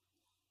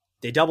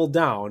 they doubled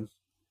down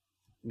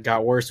and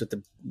got worse with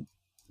the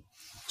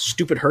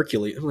stupid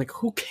Hercules. I'm like,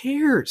 who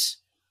cares?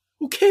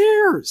 Who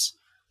cares?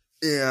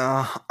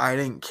 Yeah, I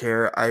didn't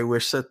care. I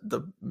wish that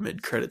the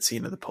mid-credit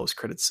scene or the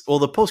post-credits... Well,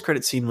 the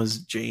post-credit scene was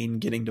Jane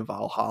getting to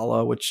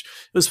Valhalla, which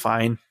was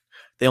fine.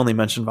 They only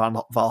mentioned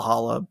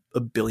Valhalla a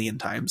billion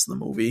times in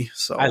the movie,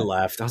 so I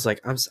left. I was like,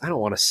 I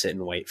don't want to sit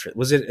and wait for it.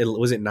 Was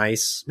it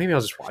nice? Maybe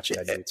I'll just watch it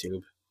on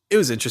YouTube. It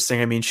was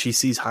interesting. I mean, she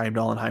sees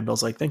Heimdall, and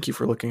Heimdall's like, "Thank you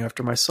for looking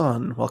after my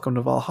son. Welcome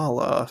to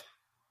Valhalla.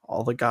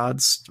 All the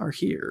gods are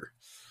here."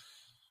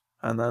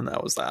 And then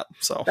that was that.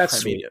 So that's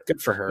sweet.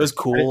 Good for her. It was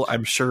cool.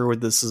 I'm sure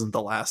this isn't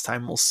the last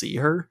time we'll see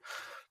her,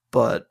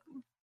 but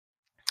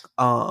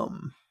I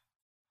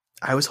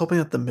was hoping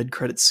that the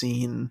mid-credit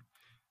scene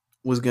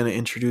was going to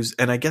introduce,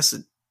 and I guess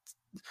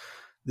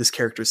this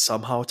character is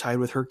somehow tied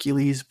with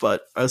Hercules,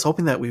 but I was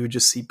hoping that we would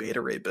just see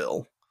Beta Ray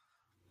Bill,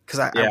 because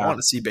I want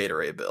to see Beta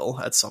Ray Bill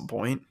at some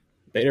point.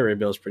 Beta Ray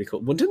Bill is pretty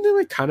cool. Well, didn't they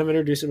like kind of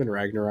introduce him in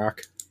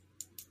Ragnarok?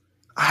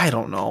 I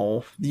don't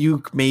know.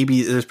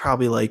 There's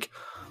probably like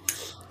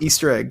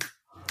Easter egg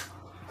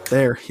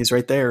there. He's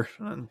right there.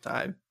 And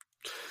I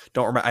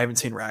don't remember. I haven't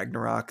seen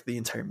Ragnarok, the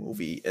entire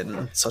movie,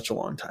 in such a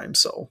long time.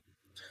 So,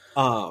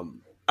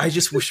 I I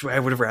just wish I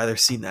would have rather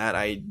seen that.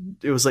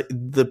 It was like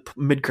the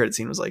mid credit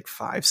scene was like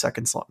 5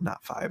 seconds long,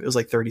 not 5. It was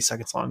like 30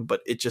 seconds long,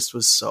 but it just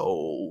was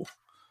so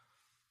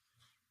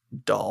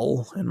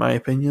dull in my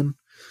opinion.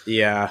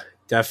 Yeah,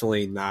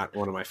 definitely not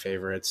one of my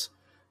favorites.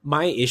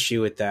 My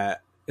issue with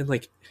that, and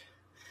like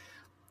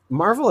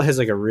Marvel has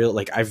like a real,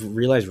 like I've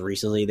realized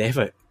recently they have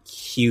a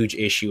huge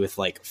issue with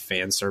like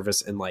fan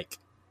service and like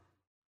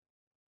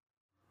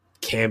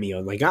cameo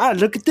and like,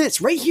 look at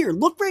this right here,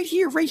 look right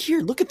here, right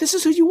here, look at this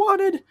is who you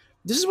wanted,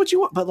 this is what you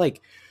want. But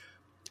like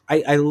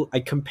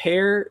I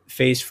compare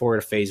Phase 4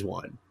 to Phase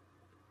 1.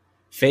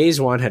 Phase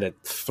 1 had a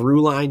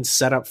through line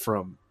set up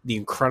from the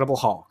Incredible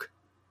Hulk,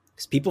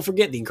 because people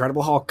forget the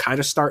Incredible Hulk kind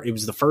of it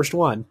was the first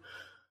one.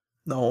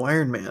 No,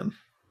 Iron Man.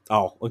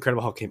 Oh,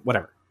 Incredible Hulk came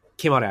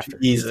out after.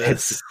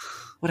 Jesus.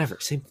 Whatever,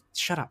 same,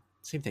 shut up,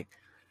 same thing.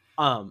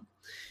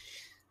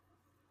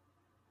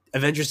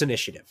 Avengers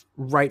Initiative,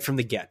 right from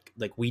the get,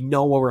 like we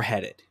know where we're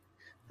headed.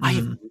 I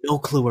have no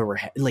clue where we're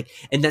headed. Like,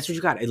 and that's what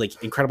you got.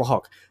 Like Incredible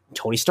Hulk,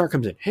 Tony Stark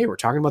comes in. Hey, we're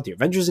talking about the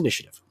Avengers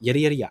Initiative. Yada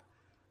yada yada.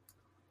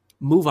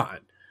 Move on.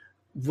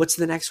 What's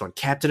the next one?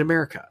 Captain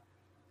America.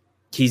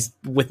 He's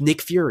with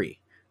Nick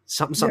Fury.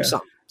 Something.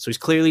 So he's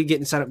clearly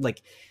getting set up.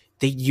 Like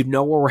you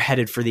know where we're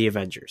headed for the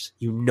Avengers.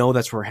 You know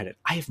that's where we're headed.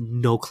 I have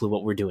no clue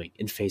what we're doing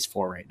in Phase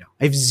 4 right now.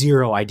 I have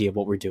zero idea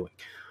what we're doing.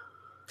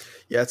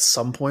 Yeah, at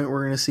some point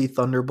we're going to see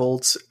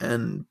Thunderbolts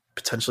and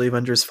potentially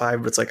Avengers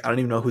 5, but it's like I don't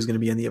even know who's going to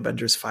be in the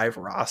Avengers 5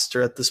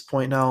 roster at this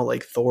point now.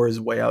 Like Thor is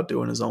way out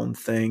doing his own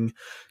thing.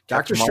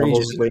 Doctor Strange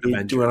is way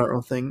doing our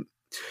own thing.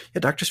 Yeah,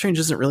 Doctor Strange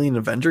isn't really an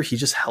Avenger. He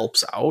just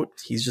helps out.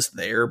 He's just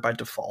there by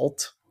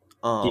default.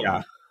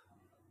 Yeah.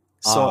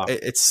 So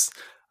it's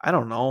I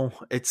don't know.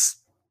 It's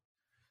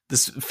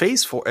this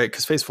Phase 4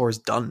 because Phase 4 is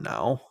done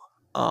now.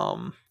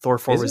 Thor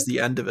 4 was the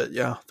end of it.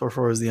 Yeah, Thor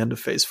 4 was the end of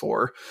Phase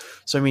 4.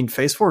 So I mean,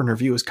 Phase 4 in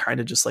review is kind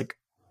of just like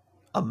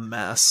a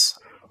mess.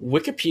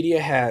 Wikipedia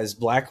has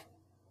Black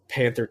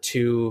Panther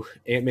 2,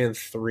 Ant-Man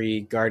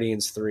 3,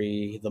 Guardians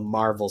 3, The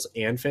Marvels,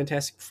 and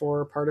Fantastic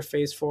Four part of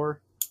Phase 4.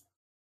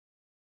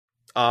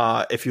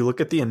 If you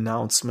look at the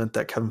announcement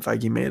that Kevin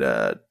Feige made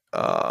at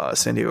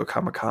San Diego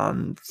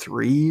Comic-Con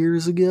 3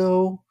 years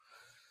ago,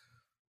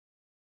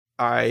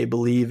 I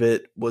believe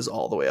it was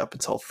all the way up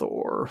until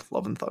Thor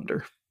Love and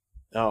Thunder.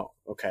 Oh,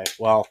 okay.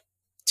 Well,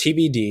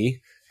 TBD,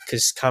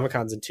 because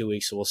Comic-Con's in 2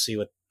 weeks, so we'll see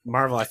what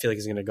Marvel, I feel like,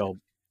 is going to go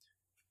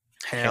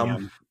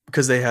ham.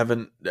 Because they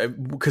haven't,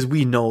 because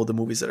we know the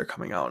movies that are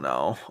coming out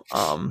now.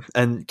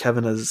 And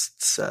Kevin has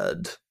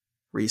said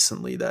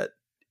recently that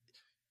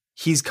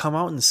he's come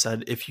out and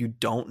said if you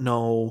don't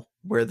know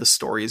where the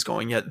story is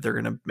going yet, they're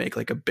going to make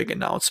like a big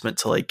announcement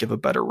to like give a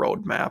better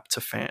roadmap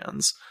to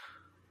fans.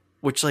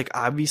 Which like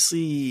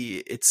obviously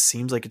it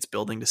seems like it's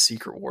building to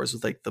Secret Wars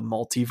with like the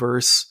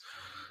multiverse.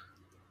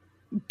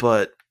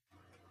 But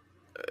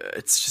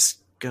it's just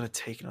going to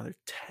take another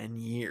 10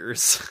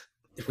 years.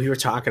 We were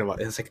talking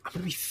about it. It's like, I'm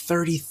going to be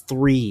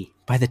 33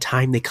 by the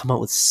time they come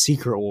out with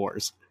Secret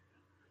Wars.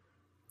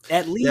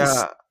 At least.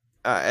 Yeah.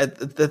 At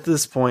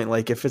this point,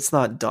 like if it's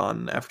not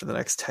done after the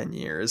next 10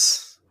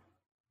 years,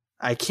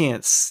 I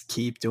can't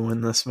keep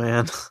doing this,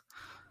 man.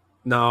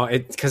 No,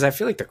 because I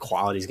feel like the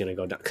quality is going to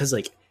go down. Because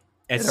like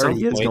it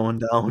already is going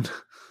down.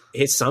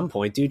 At some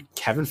point, dude,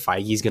 Kevin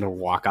Feige is going to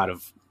walk out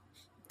of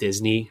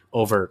Disney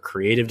over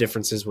creative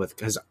differences with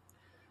the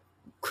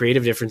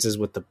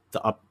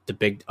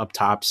big up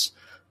tops.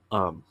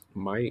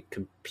 My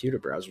computer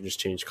browser just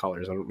changed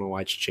colors. I don't know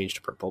why it changed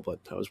to purple,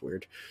 but that was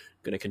weird.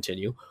 I'm gonna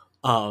continue.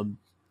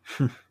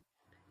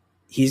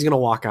 He's gonna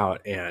walk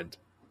out and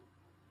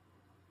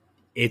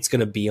it's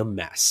gonna be a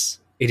mess.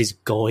 It is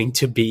going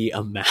to be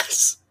a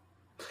mess.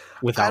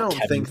 Without I don't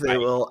Kevin think Feige. they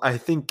will. I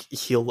think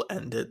he'll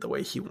end it the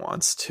way he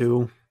wants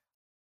to.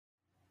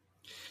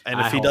 And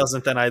if he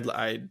doesn't, then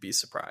I'd be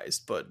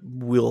surprised. But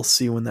we'll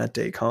see when that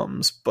day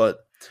comes.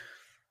 But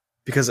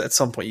because at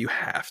some point you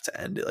have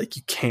to end it. Like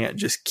you can't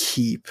just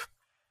keep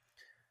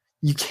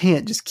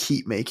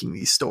making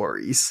these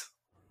stories.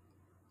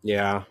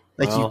 Yeah.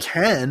 Like you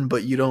can,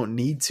 but you don't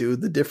need to.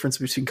 The difference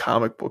between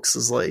comic books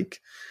is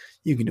like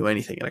you can do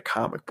anything in a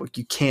comic book.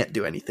 You can't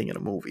do anything in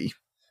a movie.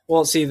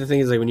 Well, see, the thing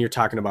is, like when you're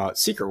talking about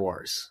Secret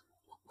Wars,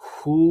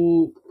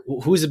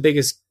 who's the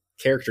biggest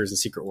characters in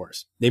Secret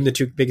Wars? Name the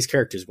two biggest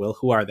characters, Will.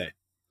 Who are they?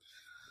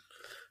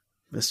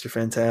 Mr.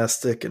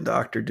 Fantastic and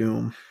Doctor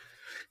Doom.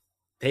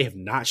 They have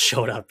not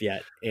showed up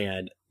yet,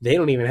 and they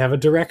don't even have a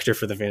director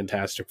for the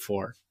Fantastic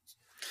Four.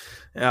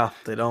 Yeah,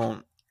 they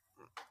don't.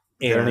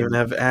 They don't even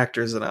have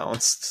actors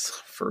announced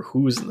for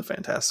who's in the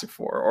Fantastic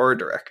Four or a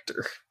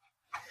director.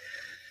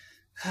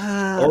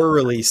 Or a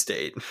release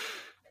date.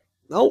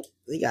 Nope,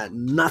 they got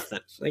nothing.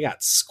 They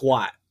got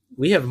squat.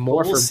 We have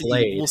more for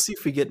Blade. We'll see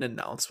if we get an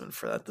announcement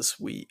for that this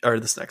week or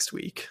this next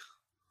week.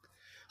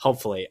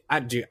 Hopefully.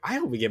 I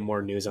hope we get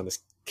more news on this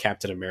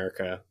Captain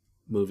America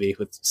movie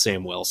with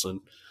Sam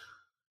Wilson.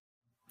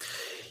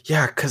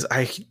 Yeah, because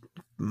I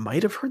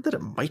might have heard that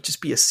it might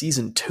just be a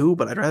season 2,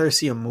 but I'd rather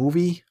see a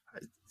movie.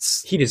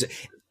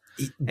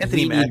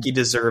 Anthony Mackie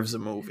deserves a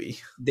movie.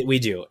 We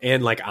do.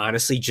 And like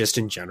honestly, just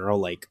in general,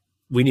 like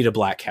we need a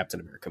Black Captain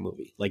America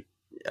movie. Like,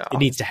 Yeah. it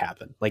needs to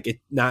happen. Like, it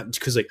not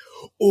because like,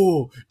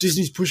 oh,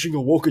 Disney's pushing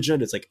a woke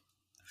agenda. It's like,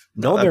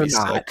 no, they're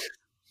not.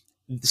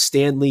 Sick.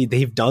 Stan Lee,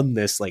 they've done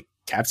this. Like,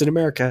 Captain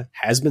America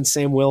has been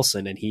Sam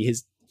Wilson, and he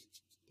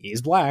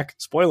is black.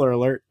 Spoiler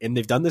alert! And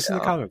they've done this in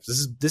the comics.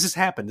 This has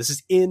happened. This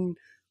is in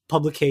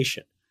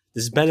publication.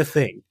 This has been a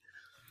thing.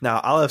 Now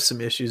I'll have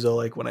some issues though,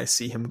 like when I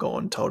see him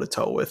going toe to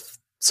toe with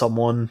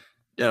someone,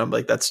 and I'm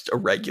like, that's a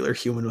regular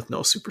human with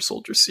no super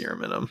soldier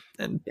serum in him.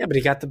 And yeah, but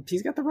he's got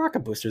the rocket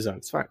boosters on.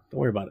 It's fine. Don't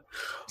worry about it.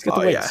 He's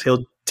got the yeah,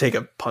 he'll take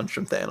a punch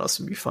from Thanos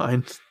and be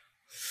fine.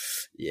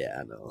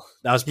 Yeah, no,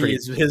 that was pretty.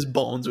 His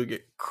bones would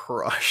get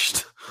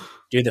crushed.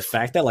 Dude, the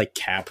fact that like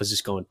Cap was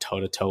just going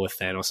toe to toe with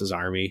Thanos'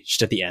 army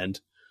just at the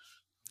end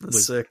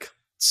was sick.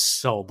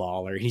 So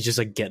baller. He's just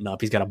like getting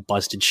up. He's got a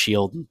busted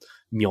shield and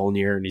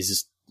Mjolnir, and he's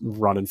just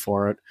running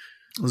for it.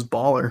 It was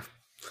baller.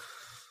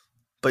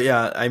 But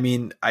yeah, I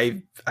mean,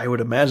 I would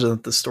imagine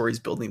that the story's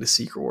building to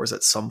Secret Wars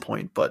at some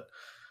point. But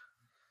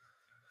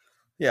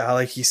yeah,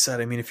 like he said,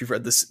 I mean, if you've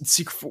read this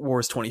Secret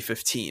Wars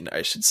 2015,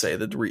 I should say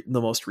the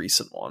most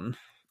recent one.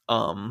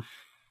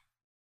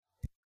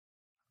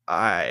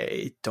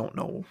 I don't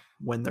know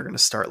when they're going to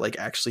start like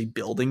actually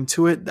building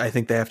to it. I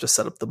think they have to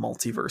set up the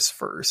multiverse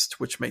first,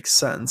 which makes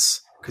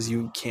sense because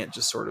you can't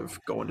just sort of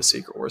go into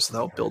Secret Wars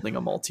without building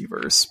a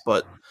multiverse.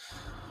 But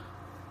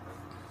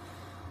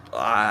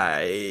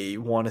I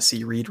want to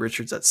see Reed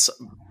Richards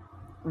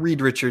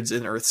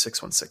in Earth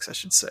 616, I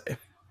should say.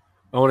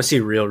 I want to see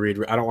real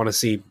Reed. I don't want to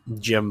see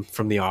Jim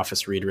from The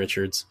Office Reed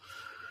Richards.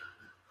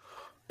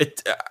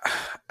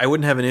 I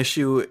wouldn't have an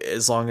issue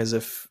as long as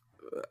if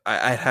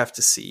I'd have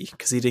to see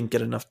because he didn't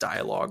get enough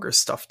dialogue or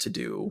stuff to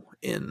do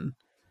in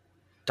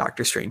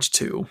Doctor Strange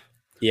 2.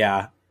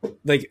 Yeah.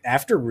 Like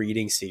after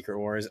reading Secret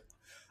Wars,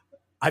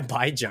 I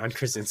buy John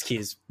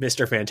Krasinski's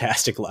Mr.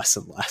 Fantastic less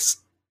and less.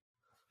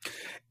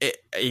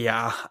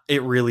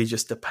 It really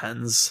just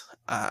depends.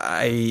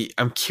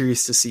 I'm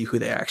curious to see who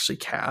they actually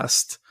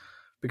cast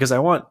because I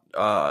want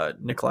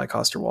Nikolai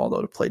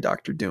Coster-Waldau to play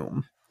Doctor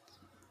Doom.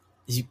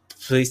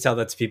 Please tell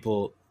that to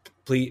people.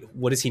 Please,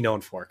 what is he known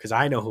for? Because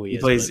I know who he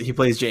is. He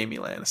plays Jaime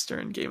Lannister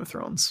in Game of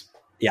Thrones.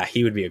 Yeah,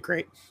 he would be a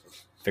great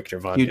Victor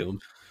Von Doom.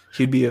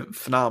 He'd be a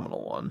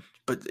phenomenal one.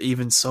 But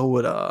even so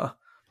would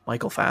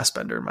Michael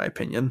Fassbender, in my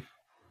opinion.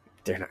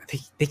 They're not.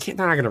 They're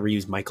not going to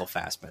reuse Michael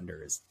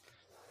Fassbender.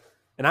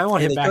 And I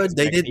want him back.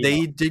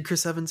 They did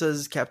Chris Evans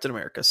as Captain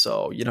America,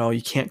 so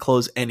you can't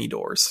close any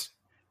doors.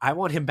 I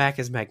want him back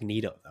as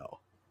Magneto, though.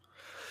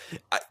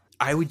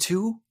 I would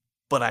too,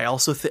 but I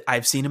also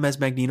I've seen him as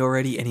Magneto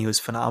already, and he was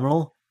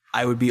phenomenal.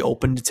 I would be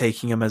open to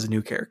taking him as a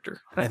new character,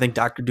 and I think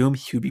Doctor Doom,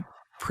 he would be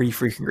pretty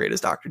freaking great as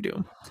Doctor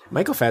Doom.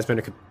 Michael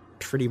Fassbender could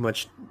pretty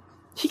much.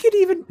 He could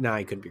even. Nah,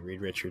 he couldn't be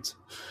Reed Richards.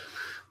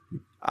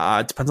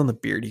 It depends on the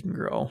beard he can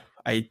grow.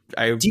 I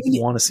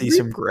want to see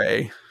some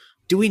gray.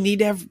 Do we need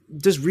to have?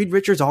 Does Reed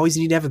Richards always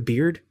need to have a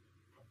beard?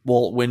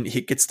 Well, when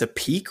he gets to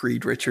peak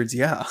Reed Richards,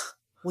 yeah.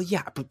 Well,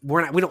 yeah, but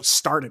we don't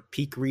start at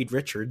peak Reed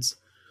Richards.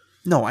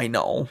 No, I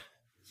know.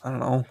 I don't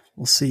know.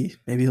 We'll see.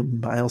 Maybe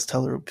Miles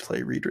Teller will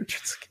play Reed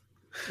Richards.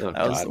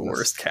 That was the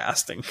worst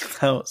casting.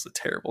 That was a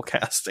terrible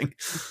casting.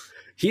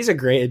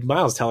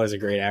 Miles Teller's a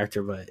great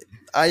actor, but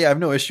I have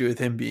no issue with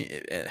him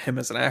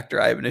as an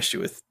actor. I have an issue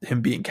with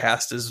him being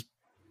cast as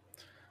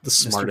the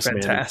smartest Mr.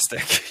 Fantastic.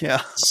 Man.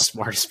 Yeah,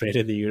 smartest man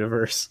in the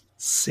universe.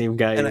 Same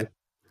guy. And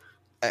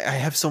I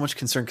have so much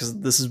concern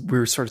because we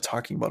were sort of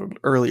talking about it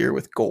earlier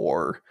with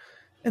gore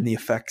and the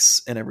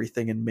effects and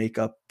everything and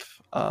makeup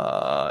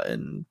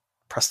and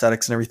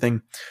prosthetics and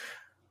everything.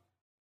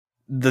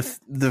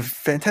 The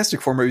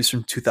Fantastic Four movies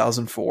from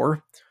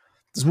 2004,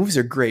 those movies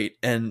are great,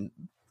 and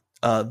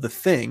The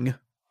Thing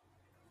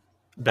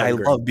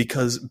love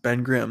because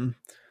Ben Grimm,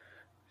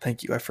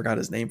 thank you, I forgot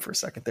his name for a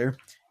second there.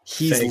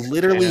 He's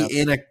literally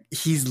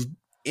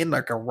in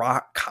like a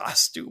rock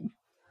costume,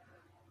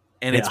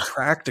 and it's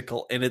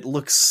practical, and it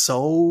looks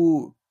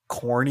so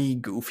corny,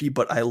 goofy,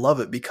 but I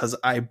love it because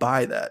I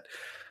buy that.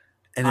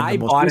 And I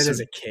bought it as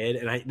a kid,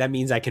 and that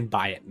means I can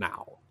buy it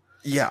now.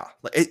 Yeah,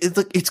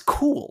 it's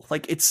cool.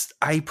 Like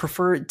I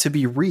prefer it to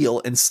be real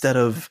instead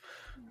of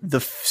the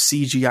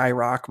CGI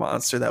rock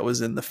monster that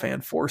was in the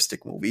Fan Four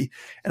Stick movie.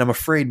 And I'm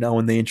afraid now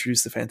when they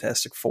introduce the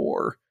Fantastic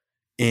Four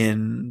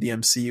in the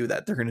MCU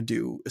that they're going to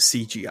do a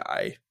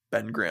CGI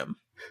Ben Grimm.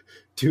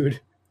 Dude,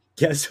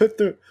 guess what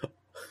the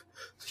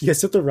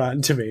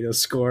Rotten Tomatoes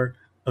score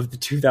of the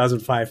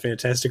 2005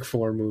 Fantastic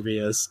Four movie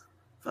is?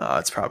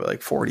 It's probably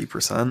like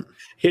 40%.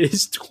 It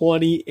is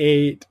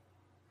 28.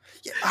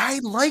 Yeah, I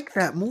like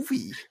that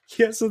movie.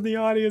 Guess what the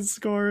audience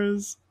score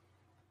is?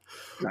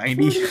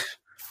 90.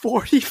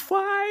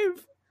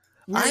 45.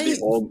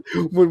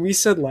 When we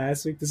said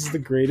last week this is the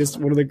greatest,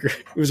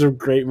 it was a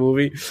great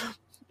movie.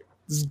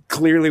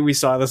 Clearly we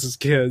saw this as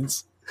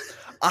kids.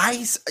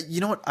 You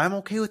know what? I'm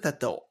okay with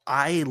that though.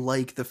 I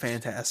like the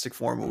Fantastic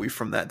Four movie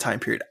from that time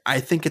period. I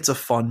think it's a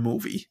fun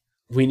movie.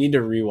 We need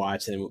to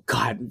rewatch them.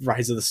 God,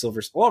 Rise of the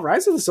Silver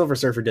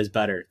Surfer does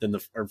better than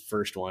our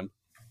first one.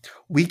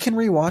 We can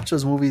rewatch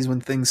those movies when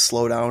things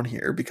slow down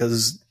here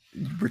because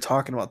we're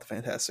talking about the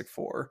Fantastic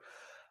Four.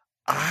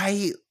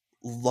 I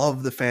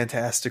love the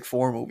Fantastic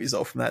Four movies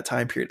though from that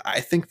time period.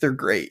 I think they're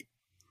great.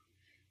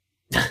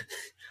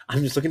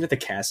 I'm just looking at the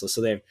cast list.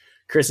 So they have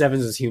Chris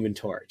Evans as Human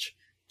Torch,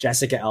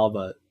 Jessica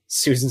Alba,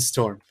 Susan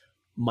Storm,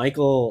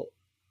 Michael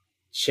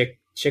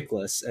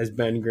Chiklis as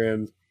Ben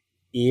Grimm,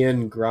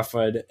 Ian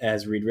Grufford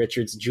as Reed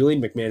Richards,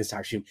 Julian McMahon as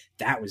Doctor Doom.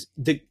 That was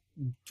the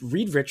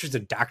Reed Richards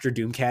and Doctor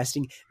Doom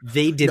casting.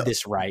 They did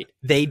this right.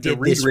 They did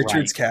Reed this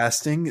Richards right.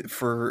 casting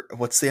for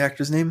what's the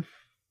actor's name?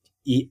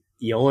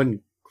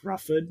 Ian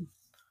Grufford.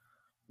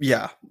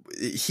 Yeah,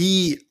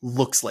 he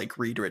looks like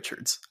Reed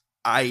Richards.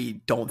 I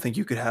don't think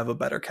you could have a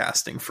better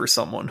casting for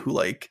someone who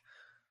like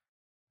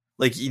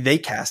they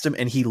cast him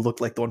and he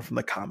looked like the one from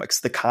the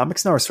comics. The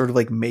comics now are sort of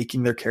like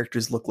making their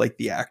characters look like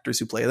the actors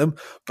who play them,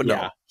 but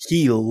no,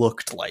 he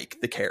looked like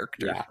the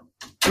character. Yeah.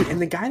 Dude,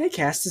 and the guy they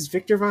cast as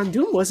Victor Von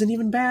Doom wasn't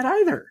even bad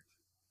either.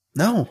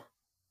 No.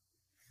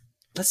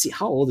 Let's see,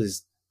 how old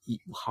is,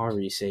 however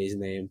you say his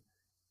name?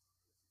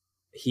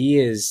 He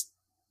is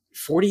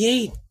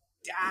 48.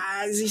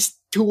 Is he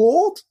too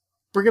old?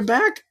 Bring him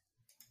back?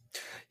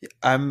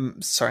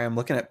 I'm sorry, I'm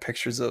looking at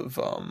pictures of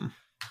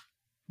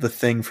the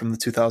Thing from the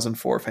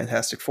 2004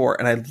 Fantastic Four,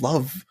 and I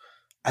love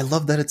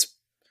that it's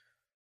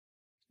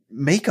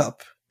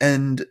makeup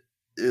and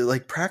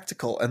like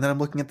practical, and then I'm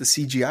looking at the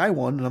CGI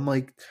one and I'm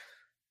like,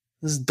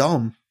 this is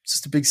dumb. It's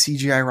just a big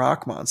CGI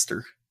rock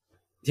monster.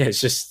 Yeah,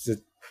 it's just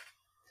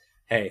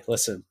hey,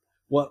 listen.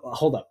 Well,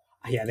 hold up.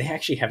 Yeah, they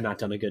actually have not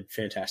done a good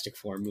Fantastic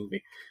Four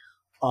movie.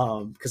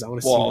 Because I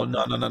want to see. Well,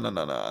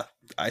 no.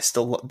 I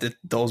still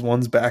those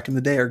ones back in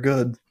the day are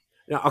good.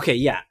 No, okay,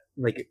 yeah,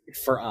 like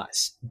for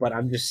us, but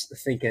I'm just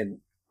thinking.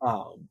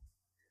 I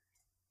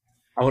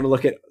want to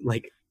look at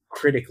like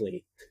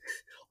critically.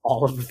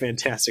 All of the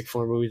Fantastic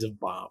Four movies have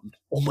bombed.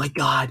 Oh my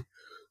god,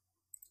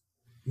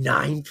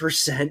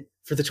 9%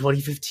 for the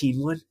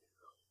 2015 one.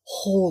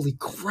 Holy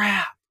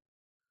crap!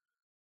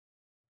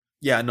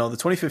 Yeah, no, the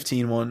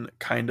 2015 one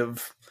kind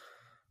of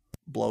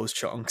blows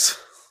chunks.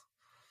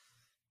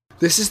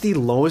 This is the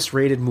lowest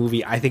rated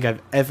movie I think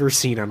I've ever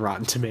seen on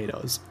Rotten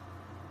Tomatoes.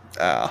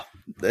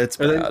 It's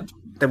bad.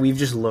 That we've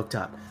just looked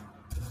up.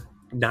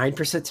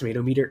 9%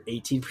 tomato meter,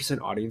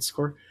 18% audience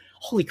score.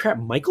 Holy crap,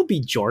 Michael B.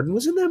 Jordan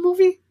was in that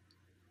movie?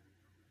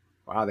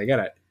 Wow, they got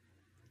it.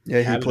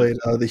 Yeah, he played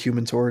the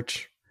Human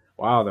Torch.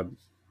 Wow,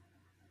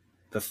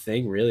 the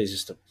Thing really is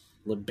just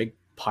a big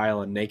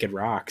pile of naked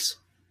rocks.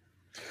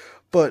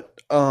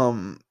 But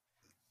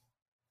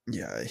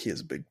yeah, he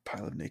has a big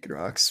pile of naked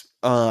rocks.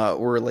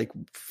 We're like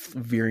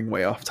veering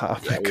way off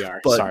topic. Yeah, we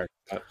are. But sorry.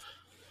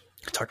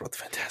 Talk about the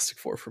Fantastic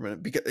Four for a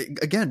minute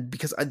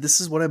because this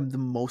is what I'm the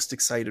most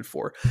excited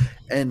for,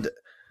 and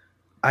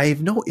I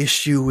have no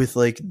issue with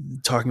like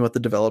talking about the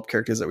developed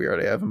characters that we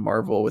already have in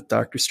Marvel with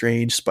Doctor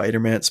Strange,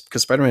 Spider-Man,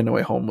 because Spider-Man No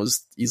Way Home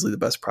was easily the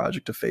best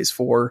project of Phase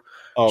 4.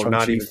 Oh,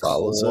 not even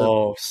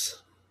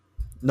close.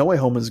 No Way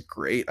Home is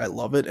great. I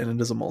love it, and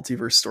it is a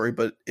multiverse story,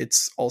 but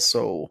it's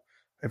also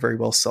a very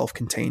well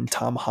self-contained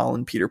Tom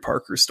Holland Peter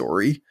Parker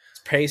story.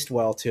 It's paced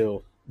well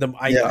too.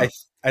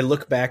 I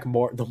look back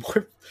more the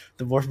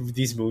more of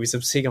these movies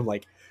I'm seeing, I'm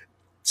like,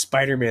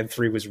 Spider-Man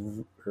 3 was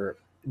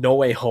No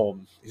Way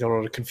Home. You don't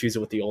want to confuse it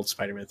with the old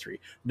Spider-Man 3.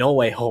 No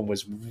Way Home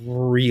was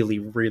really,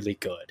 really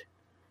good.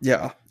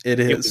 Yeah, it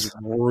is. It was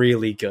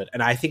really good.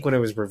 And I think when I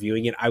was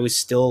reviewing it, I was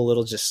still a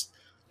little just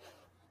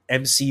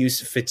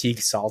MCU fatigue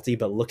salty,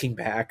 but looking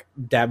back,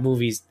 that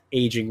movie's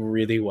aging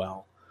really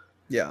well.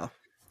 Yeah,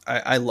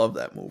 I love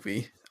that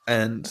movie.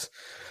 And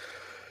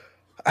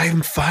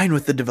I'm fine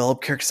with the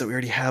developed characters that we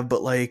already have,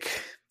 but like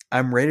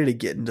I'm ready to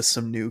get into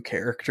some new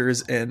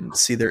characters and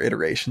see their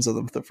iterations of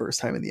them for the first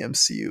time in the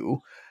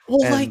MCU.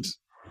 Well, and like,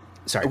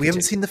 sorry, we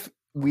haven't seen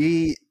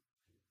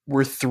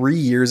we're 3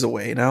 years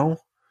away now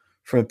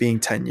from it being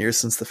 10 years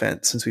since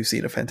we've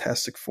seen a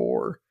Fantastic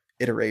Four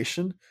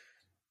iteration,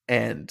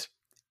 and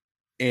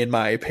in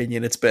my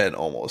opinion, it's been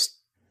almost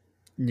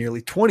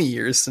nearly 20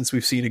 years since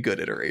we've seen a good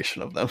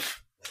iteration of them.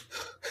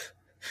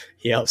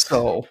 Yeah.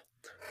 So,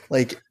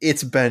 like,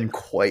 it's been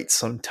quite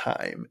some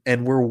time,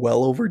 and we're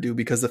well overdue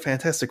because the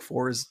Fantastic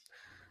Four is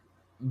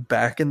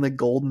back in the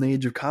golden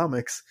age of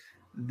comics.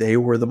 They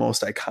were the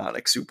most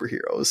iconic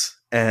superheroes,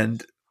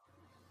 and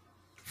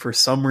for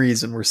some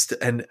reason we're still.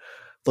 And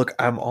look,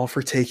 I'm all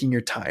for taking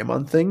your time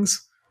on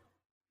things,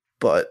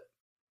 but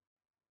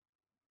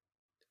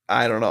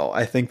I don't know.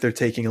 I think they're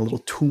taking a little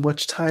too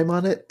much time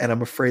on it, and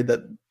I'm afraid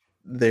that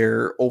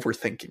they're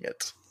overthinking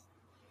it.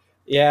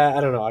 Yeah,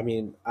 I don't know. I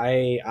mean,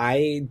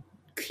 I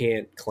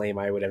can't claim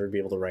I would ever be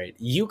able to write.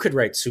 You could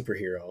write a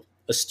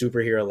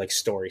superhero like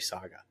story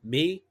saga.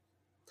 Me,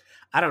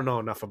 I don't know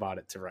enough about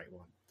it to write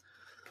one.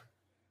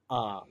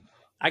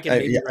 I can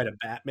maybe write a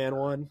Batman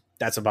one.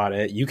 That's about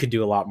it. You could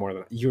do a lot more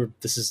than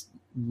this is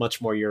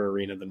much more your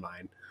arena than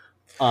mine.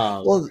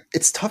 Well,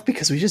 it's tough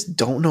because we just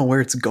don't know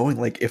where it's going.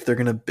 Like if they're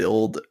going to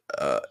build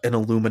an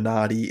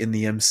Illuminati in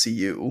the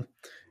MCU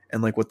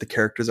and like what the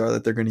characters are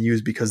that they're going to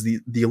use, because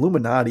the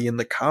Illuminati in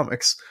the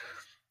comics,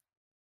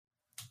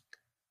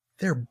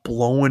 they're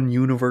blowing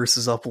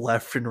universes up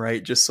left and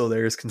right just so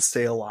theirs can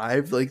stay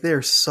alive. Like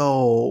they're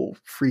so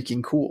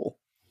freaking cool.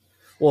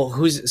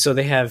 Well, so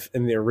they have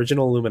in the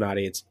original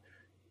Illuminati, it's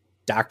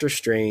Doctor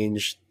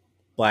Strange,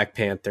 Black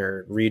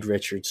Panther, Reed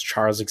Richards,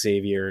 Charles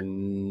Xavier,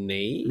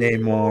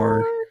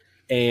 Namor,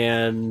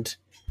 and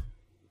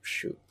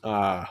shoot,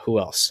 who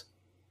else?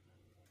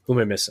 Who am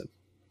I missing?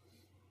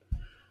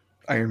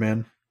 Iron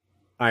Man.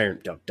 Iron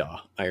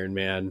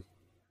Man.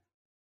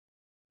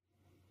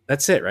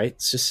 That's it, right?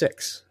 It's just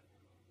 6.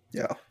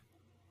 Yeah,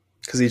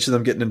 because each of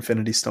them get an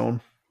Infinity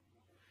Stone.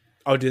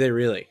 Oh, do they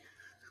really?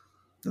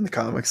 In the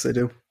comics, they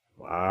do.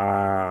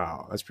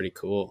 Wow, that's pretty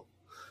cool.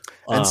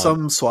 And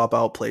some swap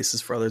out places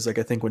for others. Like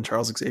I think when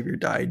Charles Xavier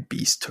died,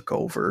 Beast took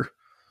over.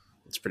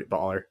 It's pretty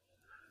baller.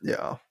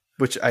 Yeah,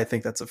 which I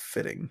think that's a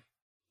fitting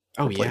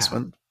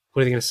replacement. Yeah.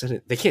 What are they going to send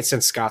it? They can't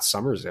send Scott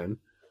Summers in.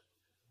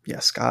 Yeah,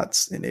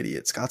 Scott's an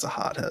idiot. Scott's a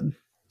hothead.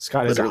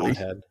 Scott literally is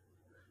a hothead.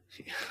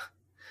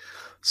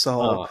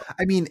 So,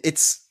 I mean,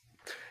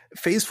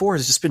 Phase 4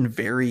 has just been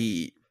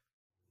very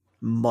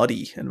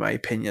muddy, in my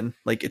opinion.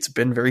 Like, it's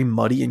been very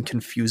muddy and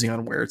confusing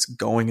on where it's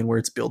going and where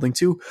it's building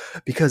to.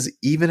 Because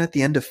even at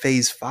the end of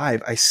Phase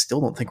 5, I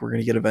still don't think we're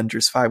going to get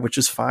Avengers 5, which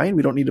is fine.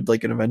 We don't need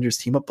like an Avengers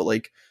team up, but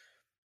like,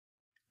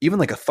 even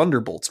like a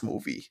Thunderbolts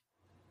movie.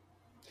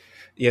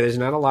 Yeah, there's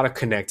not a lot of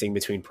connecting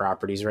between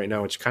properties right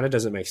now, which kind of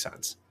doesn't make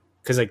sense.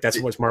 Because like that's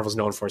what Marvel's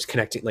known for, is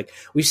connecting. Like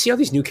we see all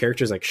these new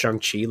characters like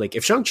Shang-Chi. Like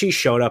if Shang-Chi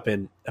showed up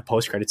in a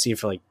post-credit scene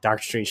for like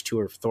Doctor Strange 2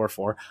 or Thor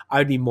 4, I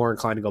would be more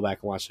inclined to go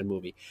back and watch the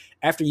movie.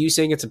 After you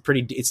saying it's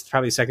probably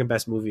the second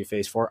best movie of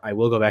Phase 4, I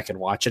will go back and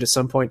watch it at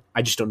some point.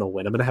 I just don't know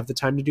when I'm going to have the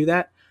time to do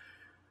that.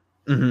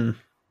 Mm-hmm.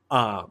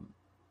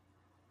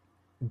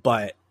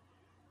 But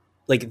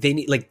like they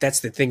need, like that's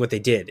the thing what they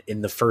did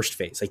in the first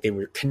phase. Like they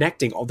were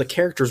connecting, all the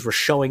characters were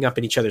showing up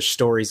in each other's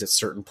stories at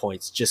certain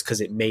points just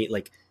because it made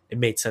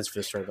sense for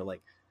the story. But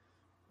like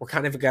we're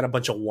kind of got a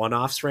bunch of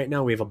one-offs right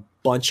now. We have a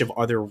bunch of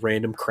other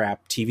random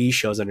crap TV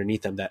shows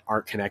underneath them that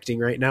aren't connecting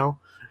right now.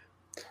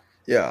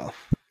 Yeah,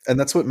 and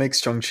that's what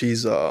makes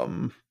Shang-Chi's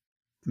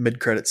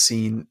mid-credit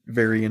scene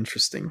very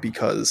interesting,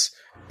 because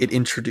it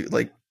introduced,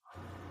 like,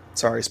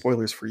 sorry,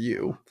 spoilers for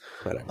you.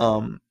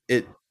 Whatever.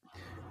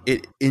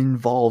 It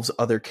involves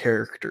other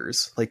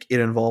characters. Like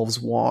it involves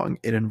Wong,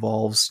 it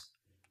involves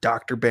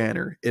Dr.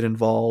 Banner, it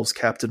involves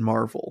Captain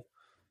Marvel.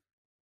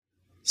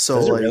 So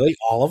Does it like, really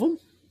all of them?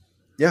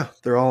 Yeah,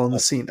 they're all in the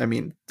scene. I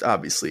mean,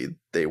 obviously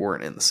they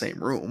weren't in the same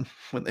room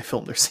when they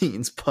filmed their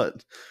scenes,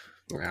 but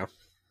yeah.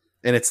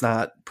 And it's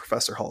not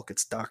Professor Hulk,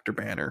 it's Dr.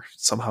 Banner.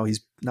 Somehow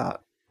he's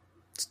not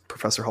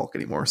Professor Hulk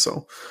anymore,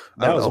 so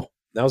I don't know.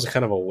 That was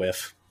kind of a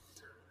whiff.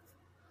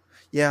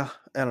 Yeah,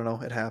 I don't know.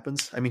 It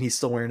happens. I mean, he's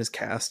still wearing his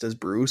cast as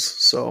Bruce,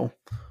 so.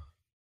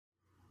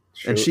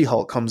 Shoot. And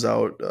She-Hulk comes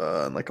out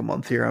in like a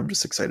month here. I'm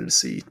just excited to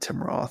see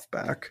Tim Roth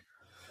back.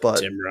 But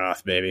Tim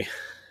Roth, baby.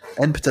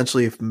 And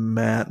potentially if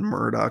Matt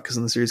Murdock is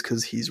in the series,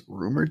 because he's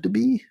rumored to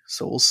be,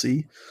 so we'll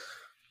see.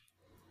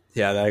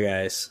 Yeah, that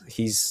guy's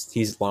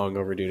he's long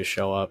overdue to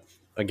show up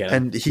again.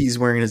 And he's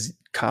wearing his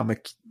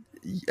comic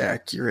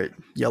accurate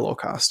yellow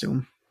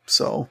costume,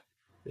 so.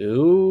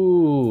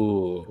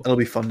 Ooh, it'll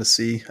be fun to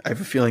see. I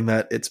have a feeling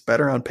that it's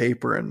better on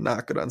paper and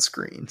not good on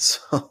screen.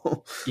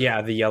 So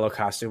yeah, the yellow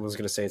costume, was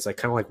going to say it's like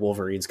kind of like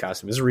Wolverine's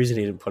costume. There's a reason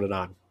he didn't put it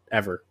on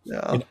ever.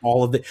 Yeah. In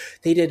all of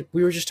they did.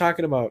 We were just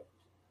talking about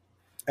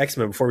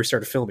X-Men before we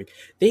started filming.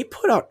 They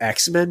put out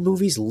X-Men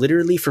movies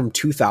literally from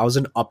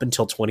 2000 up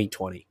until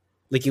 2020.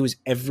 Like it was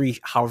every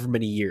however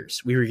many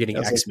years we were getting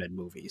X-Men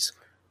movies.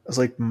 It was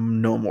like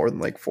no more than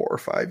like 4 or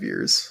 5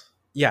 years.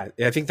 Yeah,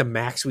 I think the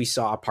max we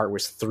saw apart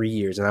was 3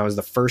 years, and that was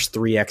the first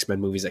 3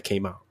 X-Men movies that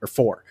came out, or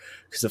 4,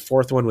 because the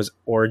fourth one was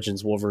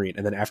Origins Wolverine,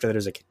 and then after that it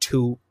was like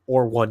 2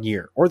 or 1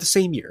 year, or the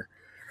same year.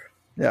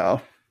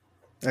 Yeah,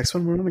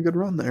 X-Men went on a good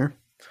run there.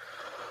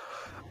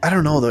 I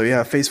don't know though.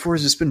 Yeah, Phase 4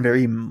 has just been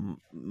very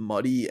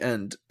muddy,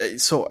 and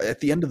so at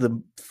the end of the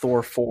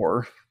Thor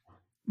 4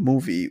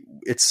 movie,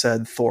 it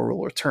said Thor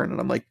will return, and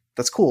I'm like,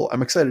 that's cool.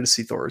 I'm excited to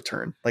see Thor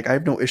return. Like, I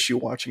have no issue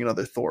watching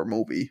another Thor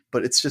movie,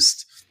 but it's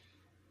just.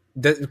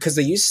 Because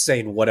they used to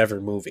say in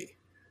whatever movie,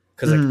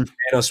 because like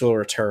Thanos will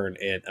return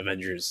in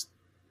Avengers.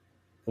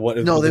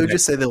 No, they would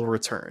just say they'll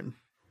return.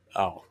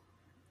 Oh,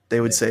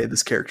 they would say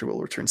this character will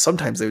return.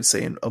 Sometimes they would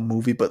say in a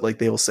movie, but like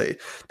they would say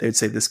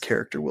this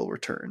character will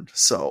return.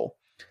 So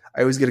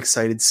I always get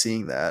excited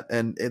seeing that,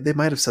 and they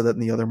might have said that in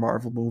the other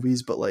Marvel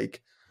movies, but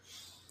like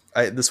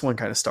this one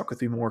kind of stuck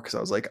with me more because I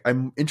was like,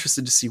 I'm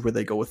interested to see where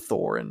they go with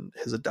Thor and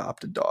his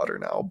adopted daughter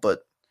now.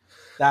 But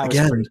that was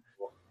again.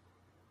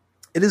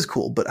 It is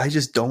cool, but I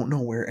just don't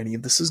know where any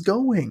of this is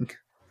going.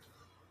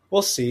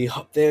 We'll see.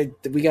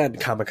 We got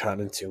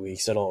Comic-Con in 2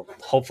 weeks.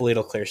 Hopefully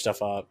it'll clear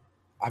stuff up.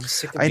 I'm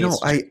sick of I know.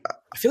 I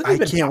feel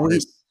like I can't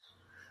wait.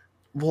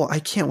 Well, I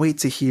can't wait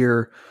to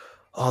hear,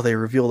 they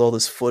revealed all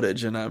this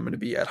footage, and I'm going to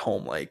be at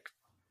home like,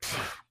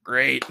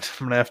 great.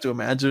 I'm going to have to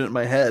imagine it in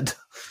my head.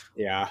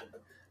 Yeah.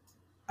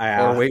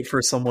 Or wait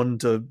for someone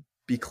to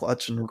be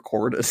clutch and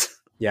record it.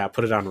 Yeah,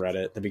 put it on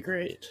Reddit. That'd be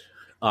great.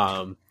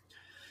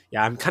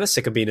 Yeah, I'm kind of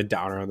sick of being a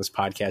downer on this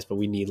podcast, but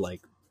we need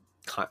like,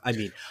 I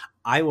mean,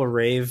 I will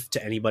rave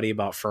to anybody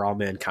about For All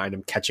Mankind.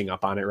 I'm catching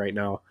up on it right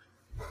now.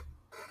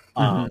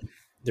 Mm-hmm.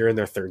 They're in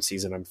their third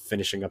season. I'm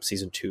finishing up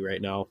season 2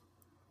 right now,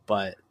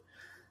 but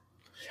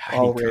I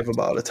I'll need rave content.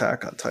 about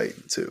Attack on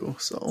Titan too.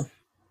 So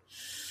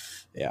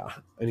Yeah,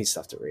 I need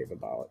stuff to rave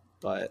about.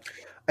 But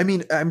I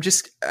mean,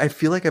 I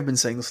feel like I've been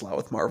saying this a lot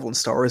with Marvel and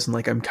Star Wars, and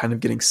like I'm kind of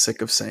getting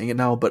sick of saying it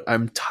now, but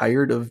I'm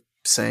tired of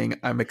saying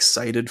I'm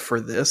excited for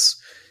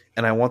this,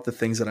 and I want the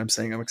things that I'm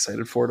saying I'm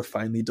excited for to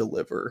finally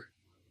deliver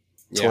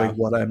to like yeah,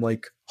 what I'm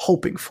like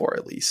hoping for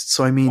at least.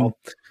 So I mean, well,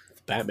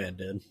 Batman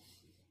did.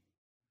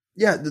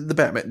 yeah, the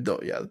Batman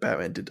though, yeah, the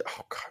Batman did.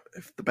 Oh god,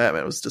 if the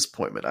Batman was a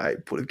disappointment, I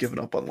would have given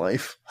up on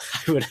life.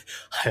 I would,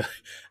 I,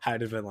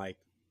 I'd have been like,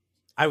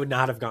 I would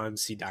not have gone to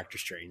see Doctor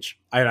Strange.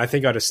 I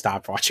think I'd have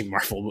stopped watching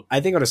Marvel.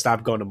 I think I'd have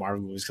stopped going to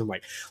Marvel movies because I'm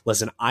like,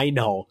 listen, I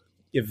know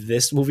if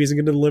this movie isn't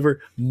going to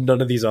deliver,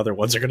 none of these other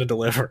ones are going to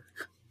deliver.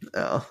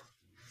 Yeah.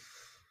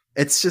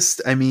 It's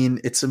just, I mean,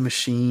 it's a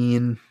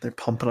machine. They're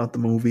pumping out the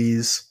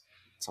movies.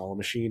 It's all a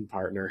machine,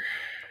 partner.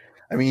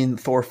 I mean,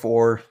 Thor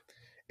 4,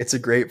 it's a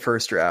great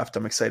first draft.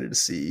 I'm excited to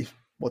see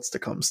what's to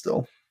come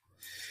still.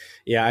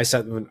 Yeah, I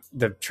said when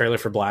the trailer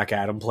for Black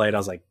Adam played, I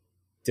was like,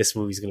 this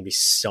movie's going to be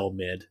so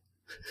mid.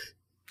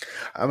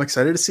 I'm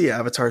excited to see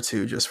Avatar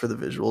 2 just for the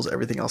visuals.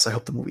 Everything else, I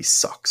hope the movie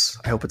sucks.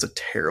 I hope it's a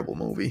terrible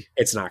movie.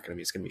 It's not going to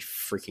be. It's going to be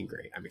freaking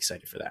great. I'm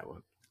excited for that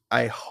one.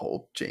 I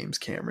hope James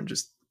Cameron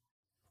just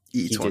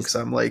eats He one just-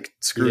 because I'm like,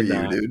 screw you,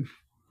 not. dude.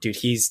 Dude,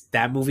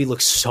 that movie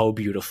looks so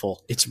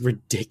beautiful. It's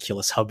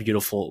ridiculous how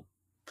beautiful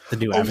the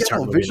new Avatar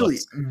movie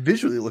looks.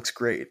 Visually looks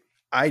great.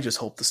 I just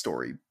hope the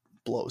story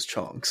blows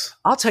chunks.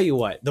 I'll tell you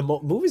what, the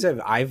movies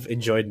I've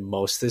enjoyed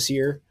most this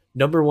year,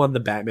 number 1, The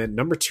Batman.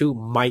 Number 2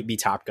 might be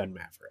Top Gun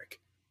Maverick.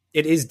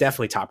 It is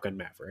definitely Top Gun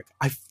Maverick.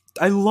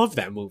 I love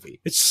that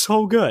movie. It's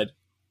so good.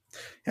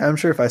 Yeah, I'm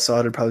sure if I saw it,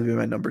 it'd probably be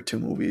my number 2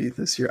 movie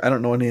this year. I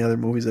don't know any other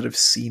movies that I've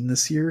seen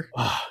this year.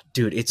 Oh,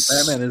 dude, it's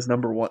Batman is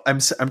number 1. I'm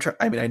trying.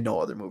 I mean, I know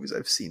other movies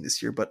I've seen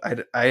this year, but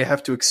I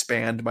have to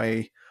expand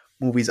my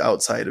movies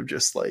outside of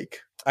just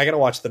like. I gotta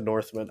watch The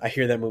Northman. I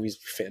hear that movie's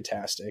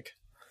fantastic.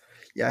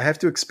 Yeah, I have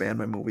to expand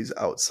my movies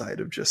outside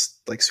of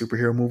just like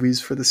superhero movies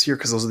for this year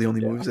because those are the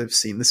only movies I've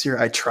seen this year.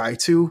 I try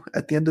to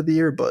at the end of the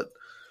year, but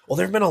well,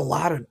 there've been a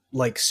lot of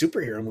like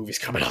superhero movies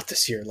coming out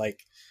this year.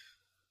 Like,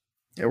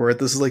 yeah,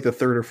 this is like the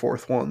 3rd or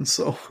 4th one.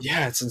 So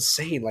yeah, it's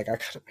insane. Like, I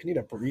need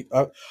to breathe.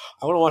 I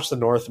want to watch The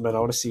Northman. I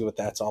want to see what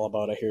that's all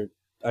about.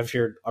 I've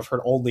heard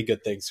only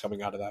good things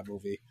coming out of that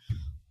movie.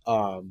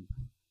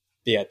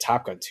 Yeah,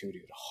 Top Gun 2,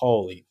 dude.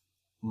 Holy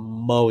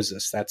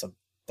Moses, that's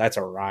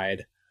a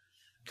ride.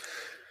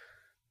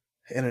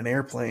 in an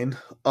airplane.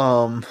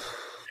 Good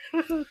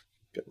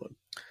one.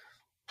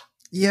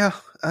 Yeah,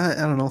 I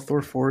don't know.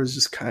 Thor 4 is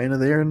just kind of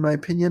there in my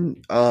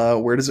opinion.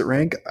 Where does it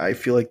rank? I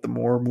feel like the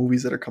more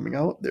movies that are coming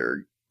out,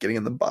 they're getting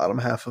in the bottom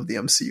half of the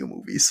MCU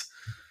movies.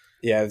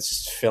 Yeah, it's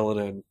just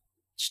filling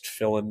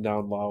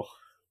down low.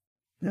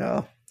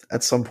 Yeah,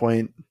 at some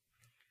point,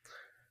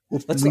 we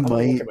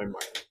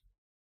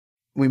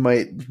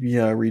might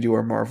redo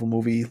our Marvel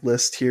movie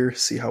list here,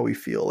 see how we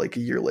feel like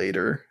a year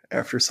later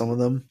after some of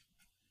them.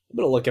 I'm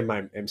gonna look at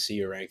my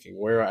MCU ranking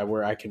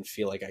where I can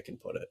feel like I can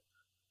put it.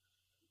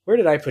 Where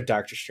did I put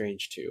Doctor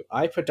Strange 2?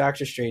 I put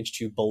Doctor Strange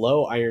 2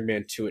 below Iron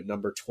Man 2 at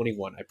number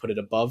 21. I put it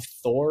above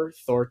Thor,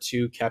 Thor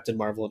 2, Captain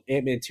Marvel, and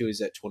Ant-Man 2 is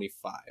at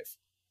 25.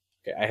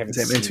 Okay, I haven't.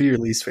 Is Ant-Man 2 your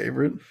least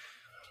favorite?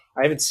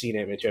 I haven't seen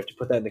Ant-Man 2. I have to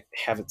put that in the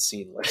haven't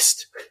seen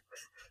list.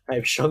 I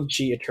have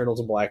Shang-Chi, Eternals,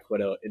 and Black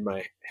Widow in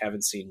my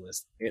haven't seen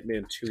list.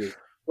 Ant-Man 2.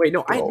 Wait,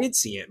 no, I did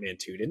see Ant-Man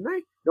 2, didn't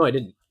I? No, I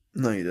didn't.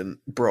 No, you didn't.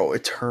 Bro,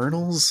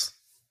 Eternals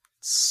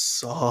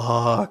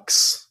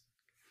sucks.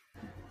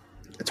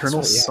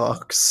 Eternals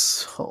sucks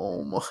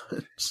so much.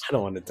 I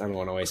don't want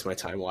to waste my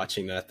time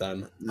watching that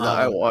then. No,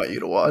 I want you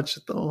to watch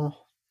it though.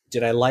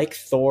 Did I like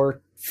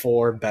Thor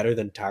 4 better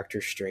than Doctor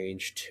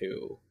Strange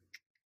 2?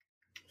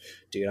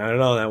 Dude, I don't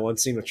know. That one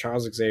scene with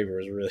Charles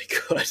Xavier is really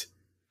good.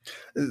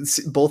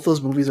 Both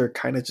those movies are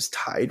kind of just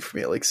tied for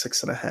me at like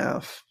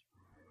 6.5.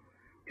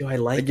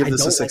 I give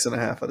this a 6.5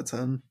 out of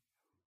 10.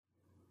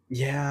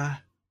 Yeah.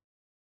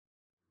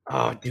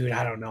 Oh, dude,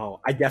 I don't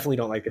know. I definitely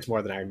don't like this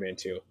more than Iron Man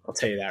 2. I'll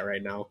tell you that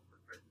right now.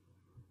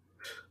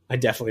 I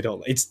definitely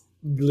don't. It's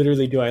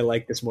literally, do I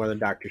like this more than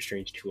Doctor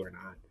Strange 2 or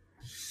not?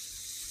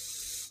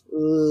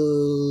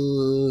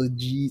 Oh,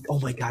 geez. Oh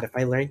my god, if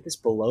I rank this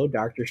below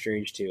Doctor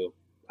Strange 2,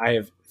 I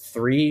have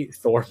 3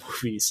 Thor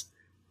movies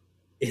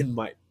in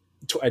my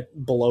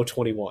below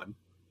 21.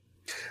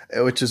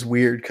 Which is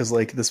weird because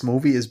like this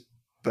movie is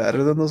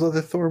better than those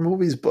other Thor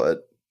movies,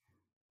 but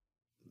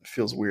it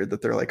feels weird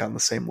that they're like on the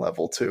same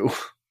level too.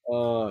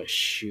 Oh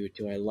shoot,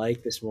 do I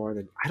like this more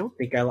than I don't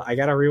think I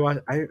gotta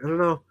rewatch. I don't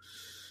know.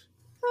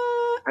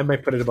 I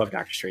might put it above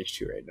Doctor Strange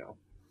 2 right now.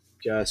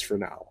 Just for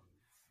now.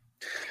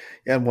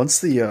 Yeah, and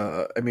once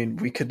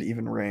we could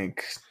even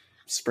rank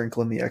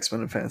sprinkle in the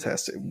X-Men and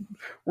Fantastic.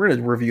 We're going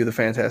to review the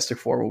Fantastic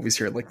Four movies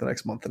here in like the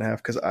next month and a half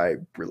because I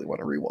really want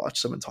to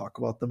rewatch them and talk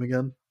about them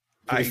again.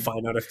 We'll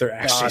find out if they're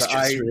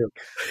actually real.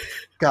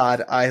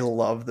 God, I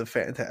love the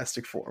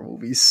Fantastic Four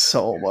movies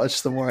so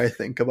much. The more I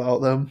think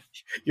about them,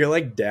 you're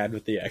like Dad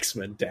with the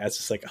X-Men. Dad's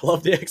just like, I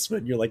love the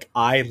X-Men. You're like,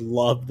 I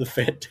love the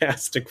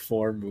Fantastic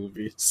Four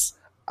movies.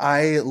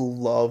 I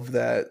love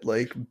that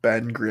like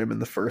Ben Grimm in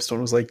the first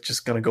one was like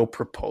just gonna go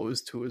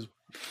propose to his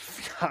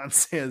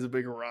fiance as a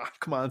big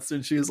rock monster,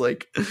 and she was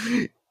like,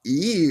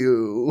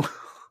 "Ew."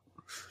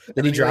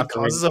 Then he like,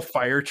 causes a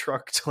fire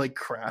truck to like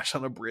crash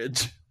on a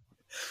bridge.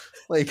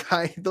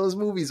 Like those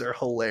movies are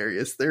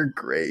hilarious. They're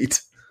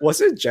great.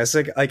 Wasn't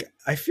Jessica like?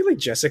 I feel like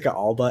Jessica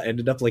Alba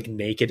ended up like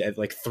naked at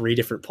like 3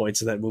 different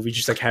points in that movie,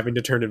 just like having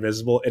to turn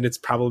invisible, and it's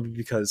probably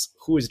because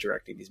who is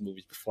directing these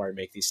movies before I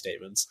make these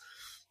statements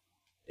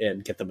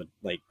and get them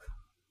like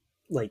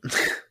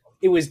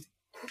it was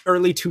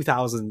early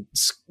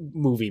 2000s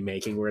movie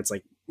making where it's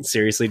like,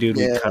 seriously, dude,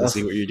 we kind of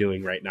see what you're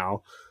doing right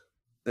now.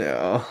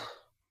 Yeah,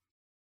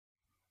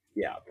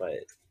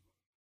 but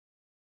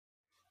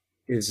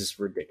it was just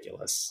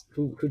ridiculous.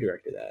 Who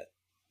directed that?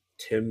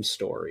 Tim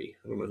Story.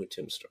 I don't know who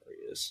Tim Story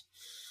is.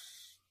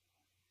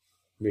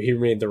 He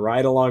made the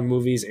Ride Along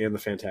movies and the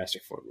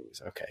Fantastic Four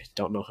movies. Okay,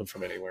 don't know him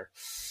from anywhere.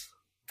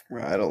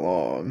 Ride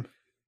Along.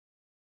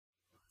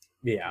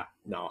 Yeah,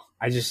 no,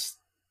 I don't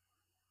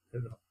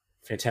know.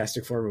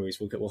 Fantastic Four movies.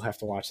 We'll have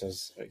to watch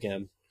those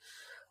again.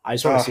 I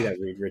just want to see that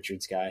Reed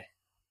Richards guy.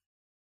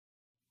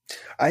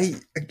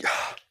 I'm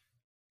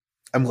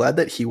glad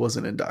that he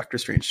wasn't in Doctor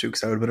Strange too,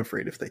 because I would have been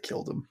afraid if they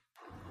killed him.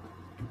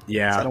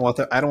 Yeah, I don't want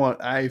that.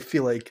 I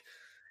feel like,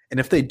 and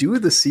if they do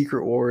the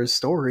Secret Wars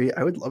story,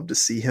 I would love to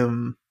see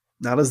him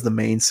not as the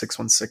main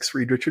 616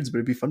 Reed Richards, but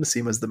it'd be fun to see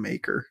him as the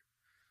Maker,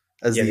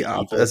 as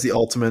the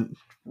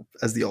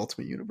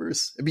ultimate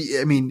universe.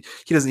 I mean,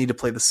 he doesn't need to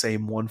play the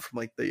same one from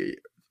like the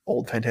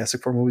old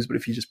Fantastic Four movies, but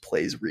if he just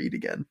plays Reed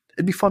again,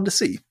 it'd be fun to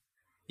see.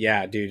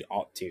 Yeah, dude,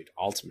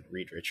 ultimate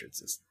Reed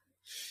Richards is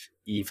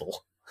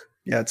evil.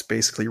 Yeah, it's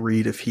basically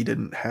Reed if he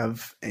didn't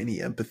have any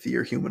empathy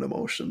or human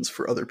emotions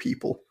for other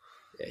people.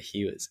 Yeah,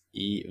 he was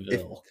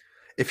evil.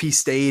 If he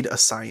stayed a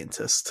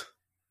scientist.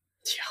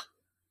 Yeah.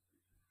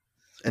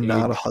 And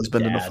not a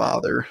husband and a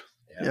father.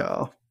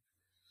 Yeah.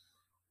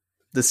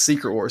 The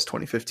Secret Wars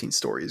 2015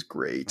 story is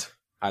great.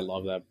 I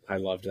love that.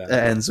 It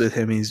ends with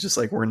him. He's just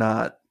like, we're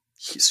not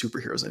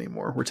superheroes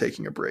anymore. We're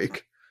taking a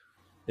break.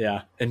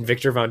 Yeah. And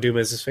Victor Von Doom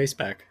has his face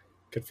back.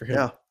 Good for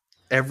him.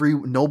 Yeah.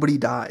 Nobody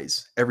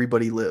dies.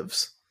 Everybody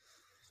lives.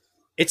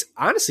 It's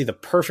honestly the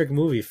perfect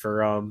movie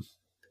for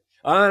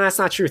that's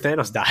not true.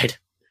 Thanos died.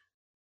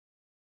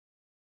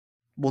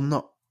 Well,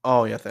 no.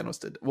 Oh yeah, Thanos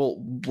did. Well,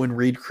 when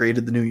Reed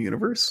created the new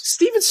universe,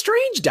 Stephen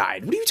Strange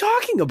died. What are you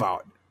talking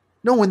about?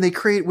 No, when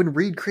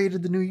Reed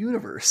created the new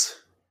universe.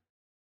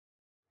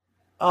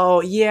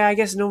 Oh yeah, I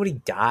guess nobody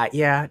died.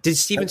 Yeah, did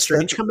Stephen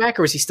Strange come back,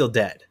 or was he still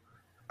dead?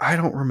 I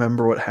don't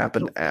remember what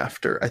happened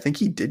after. I think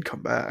he did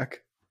come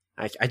back.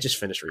 I just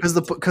finished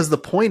reading because the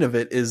point of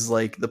it is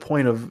like the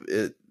point of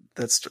it.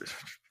 That's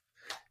if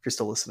you're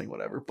still listening,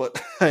 whatever.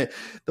 But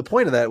the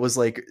point of that was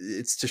like,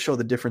 it's to show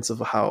the difference of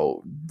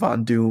how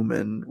Von Doom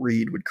and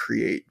Reed would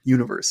create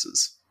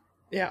universes.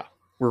 Yeah.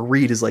 Where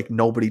Reed is like,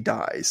 nobody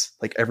dies.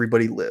 Like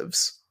everybody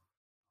lives.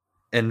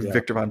 And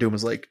Victor Von Doom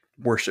is like,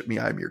 worship me,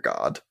 I'm your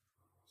god.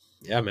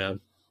 Yeah, man.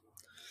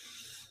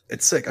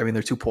 It's sick. I mean,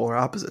 they're two polar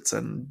opposites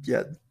and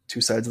yet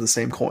two sides of the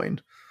same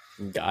coin.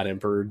 God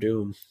Emperor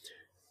Doom.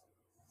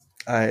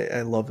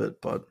 I love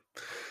it, but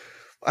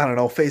I don't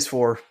know. Phase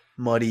 4,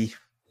 muddy.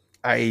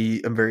 I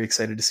am very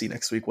excited to see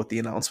next week what the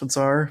announcements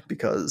are,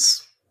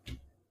 because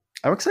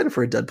I'm excited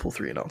for a Deadpool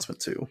 3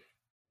 announcement too.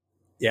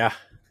 Yeah.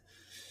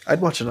 I'd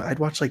watch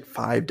like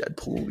 5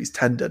 Deadpool movies,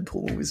 10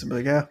 Deadpool movies, and be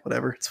like, yeah,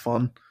 whatever, it's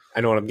fun.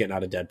 I know what I'm getting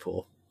out of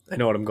Deadpool. I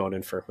know what I'm going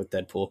in for with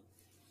Deadpool.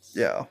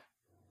 Yeah.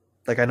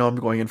 Like, I know I'm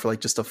going in for like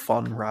just a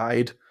fun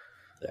ride.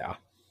 Yeah.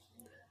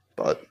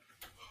 But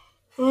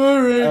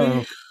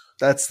alright.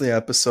 That's the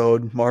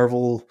episode.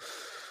 Marvel,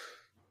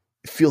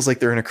 it feels like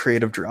they're in a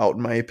creative drought,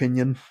 in my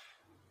opinion.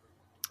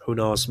 Who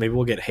knows? Maybe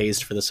we'll get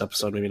hazed for this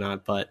episode, maybe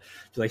not. But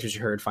if you like what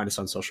you heard, find us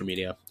on social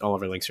media. All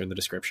of our links are in the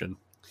description.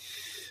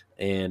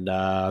 And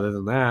other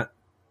than that,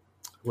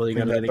 Will, you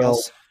got anything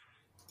else?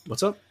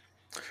 What's up?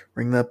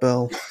 Ring that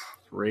bell.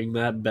 Ring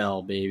that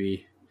bell,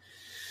 baby.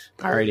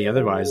 Alrighty,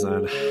 otherwise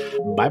then.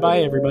 Bye-bye,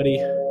 everybody.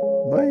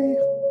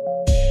 Bye.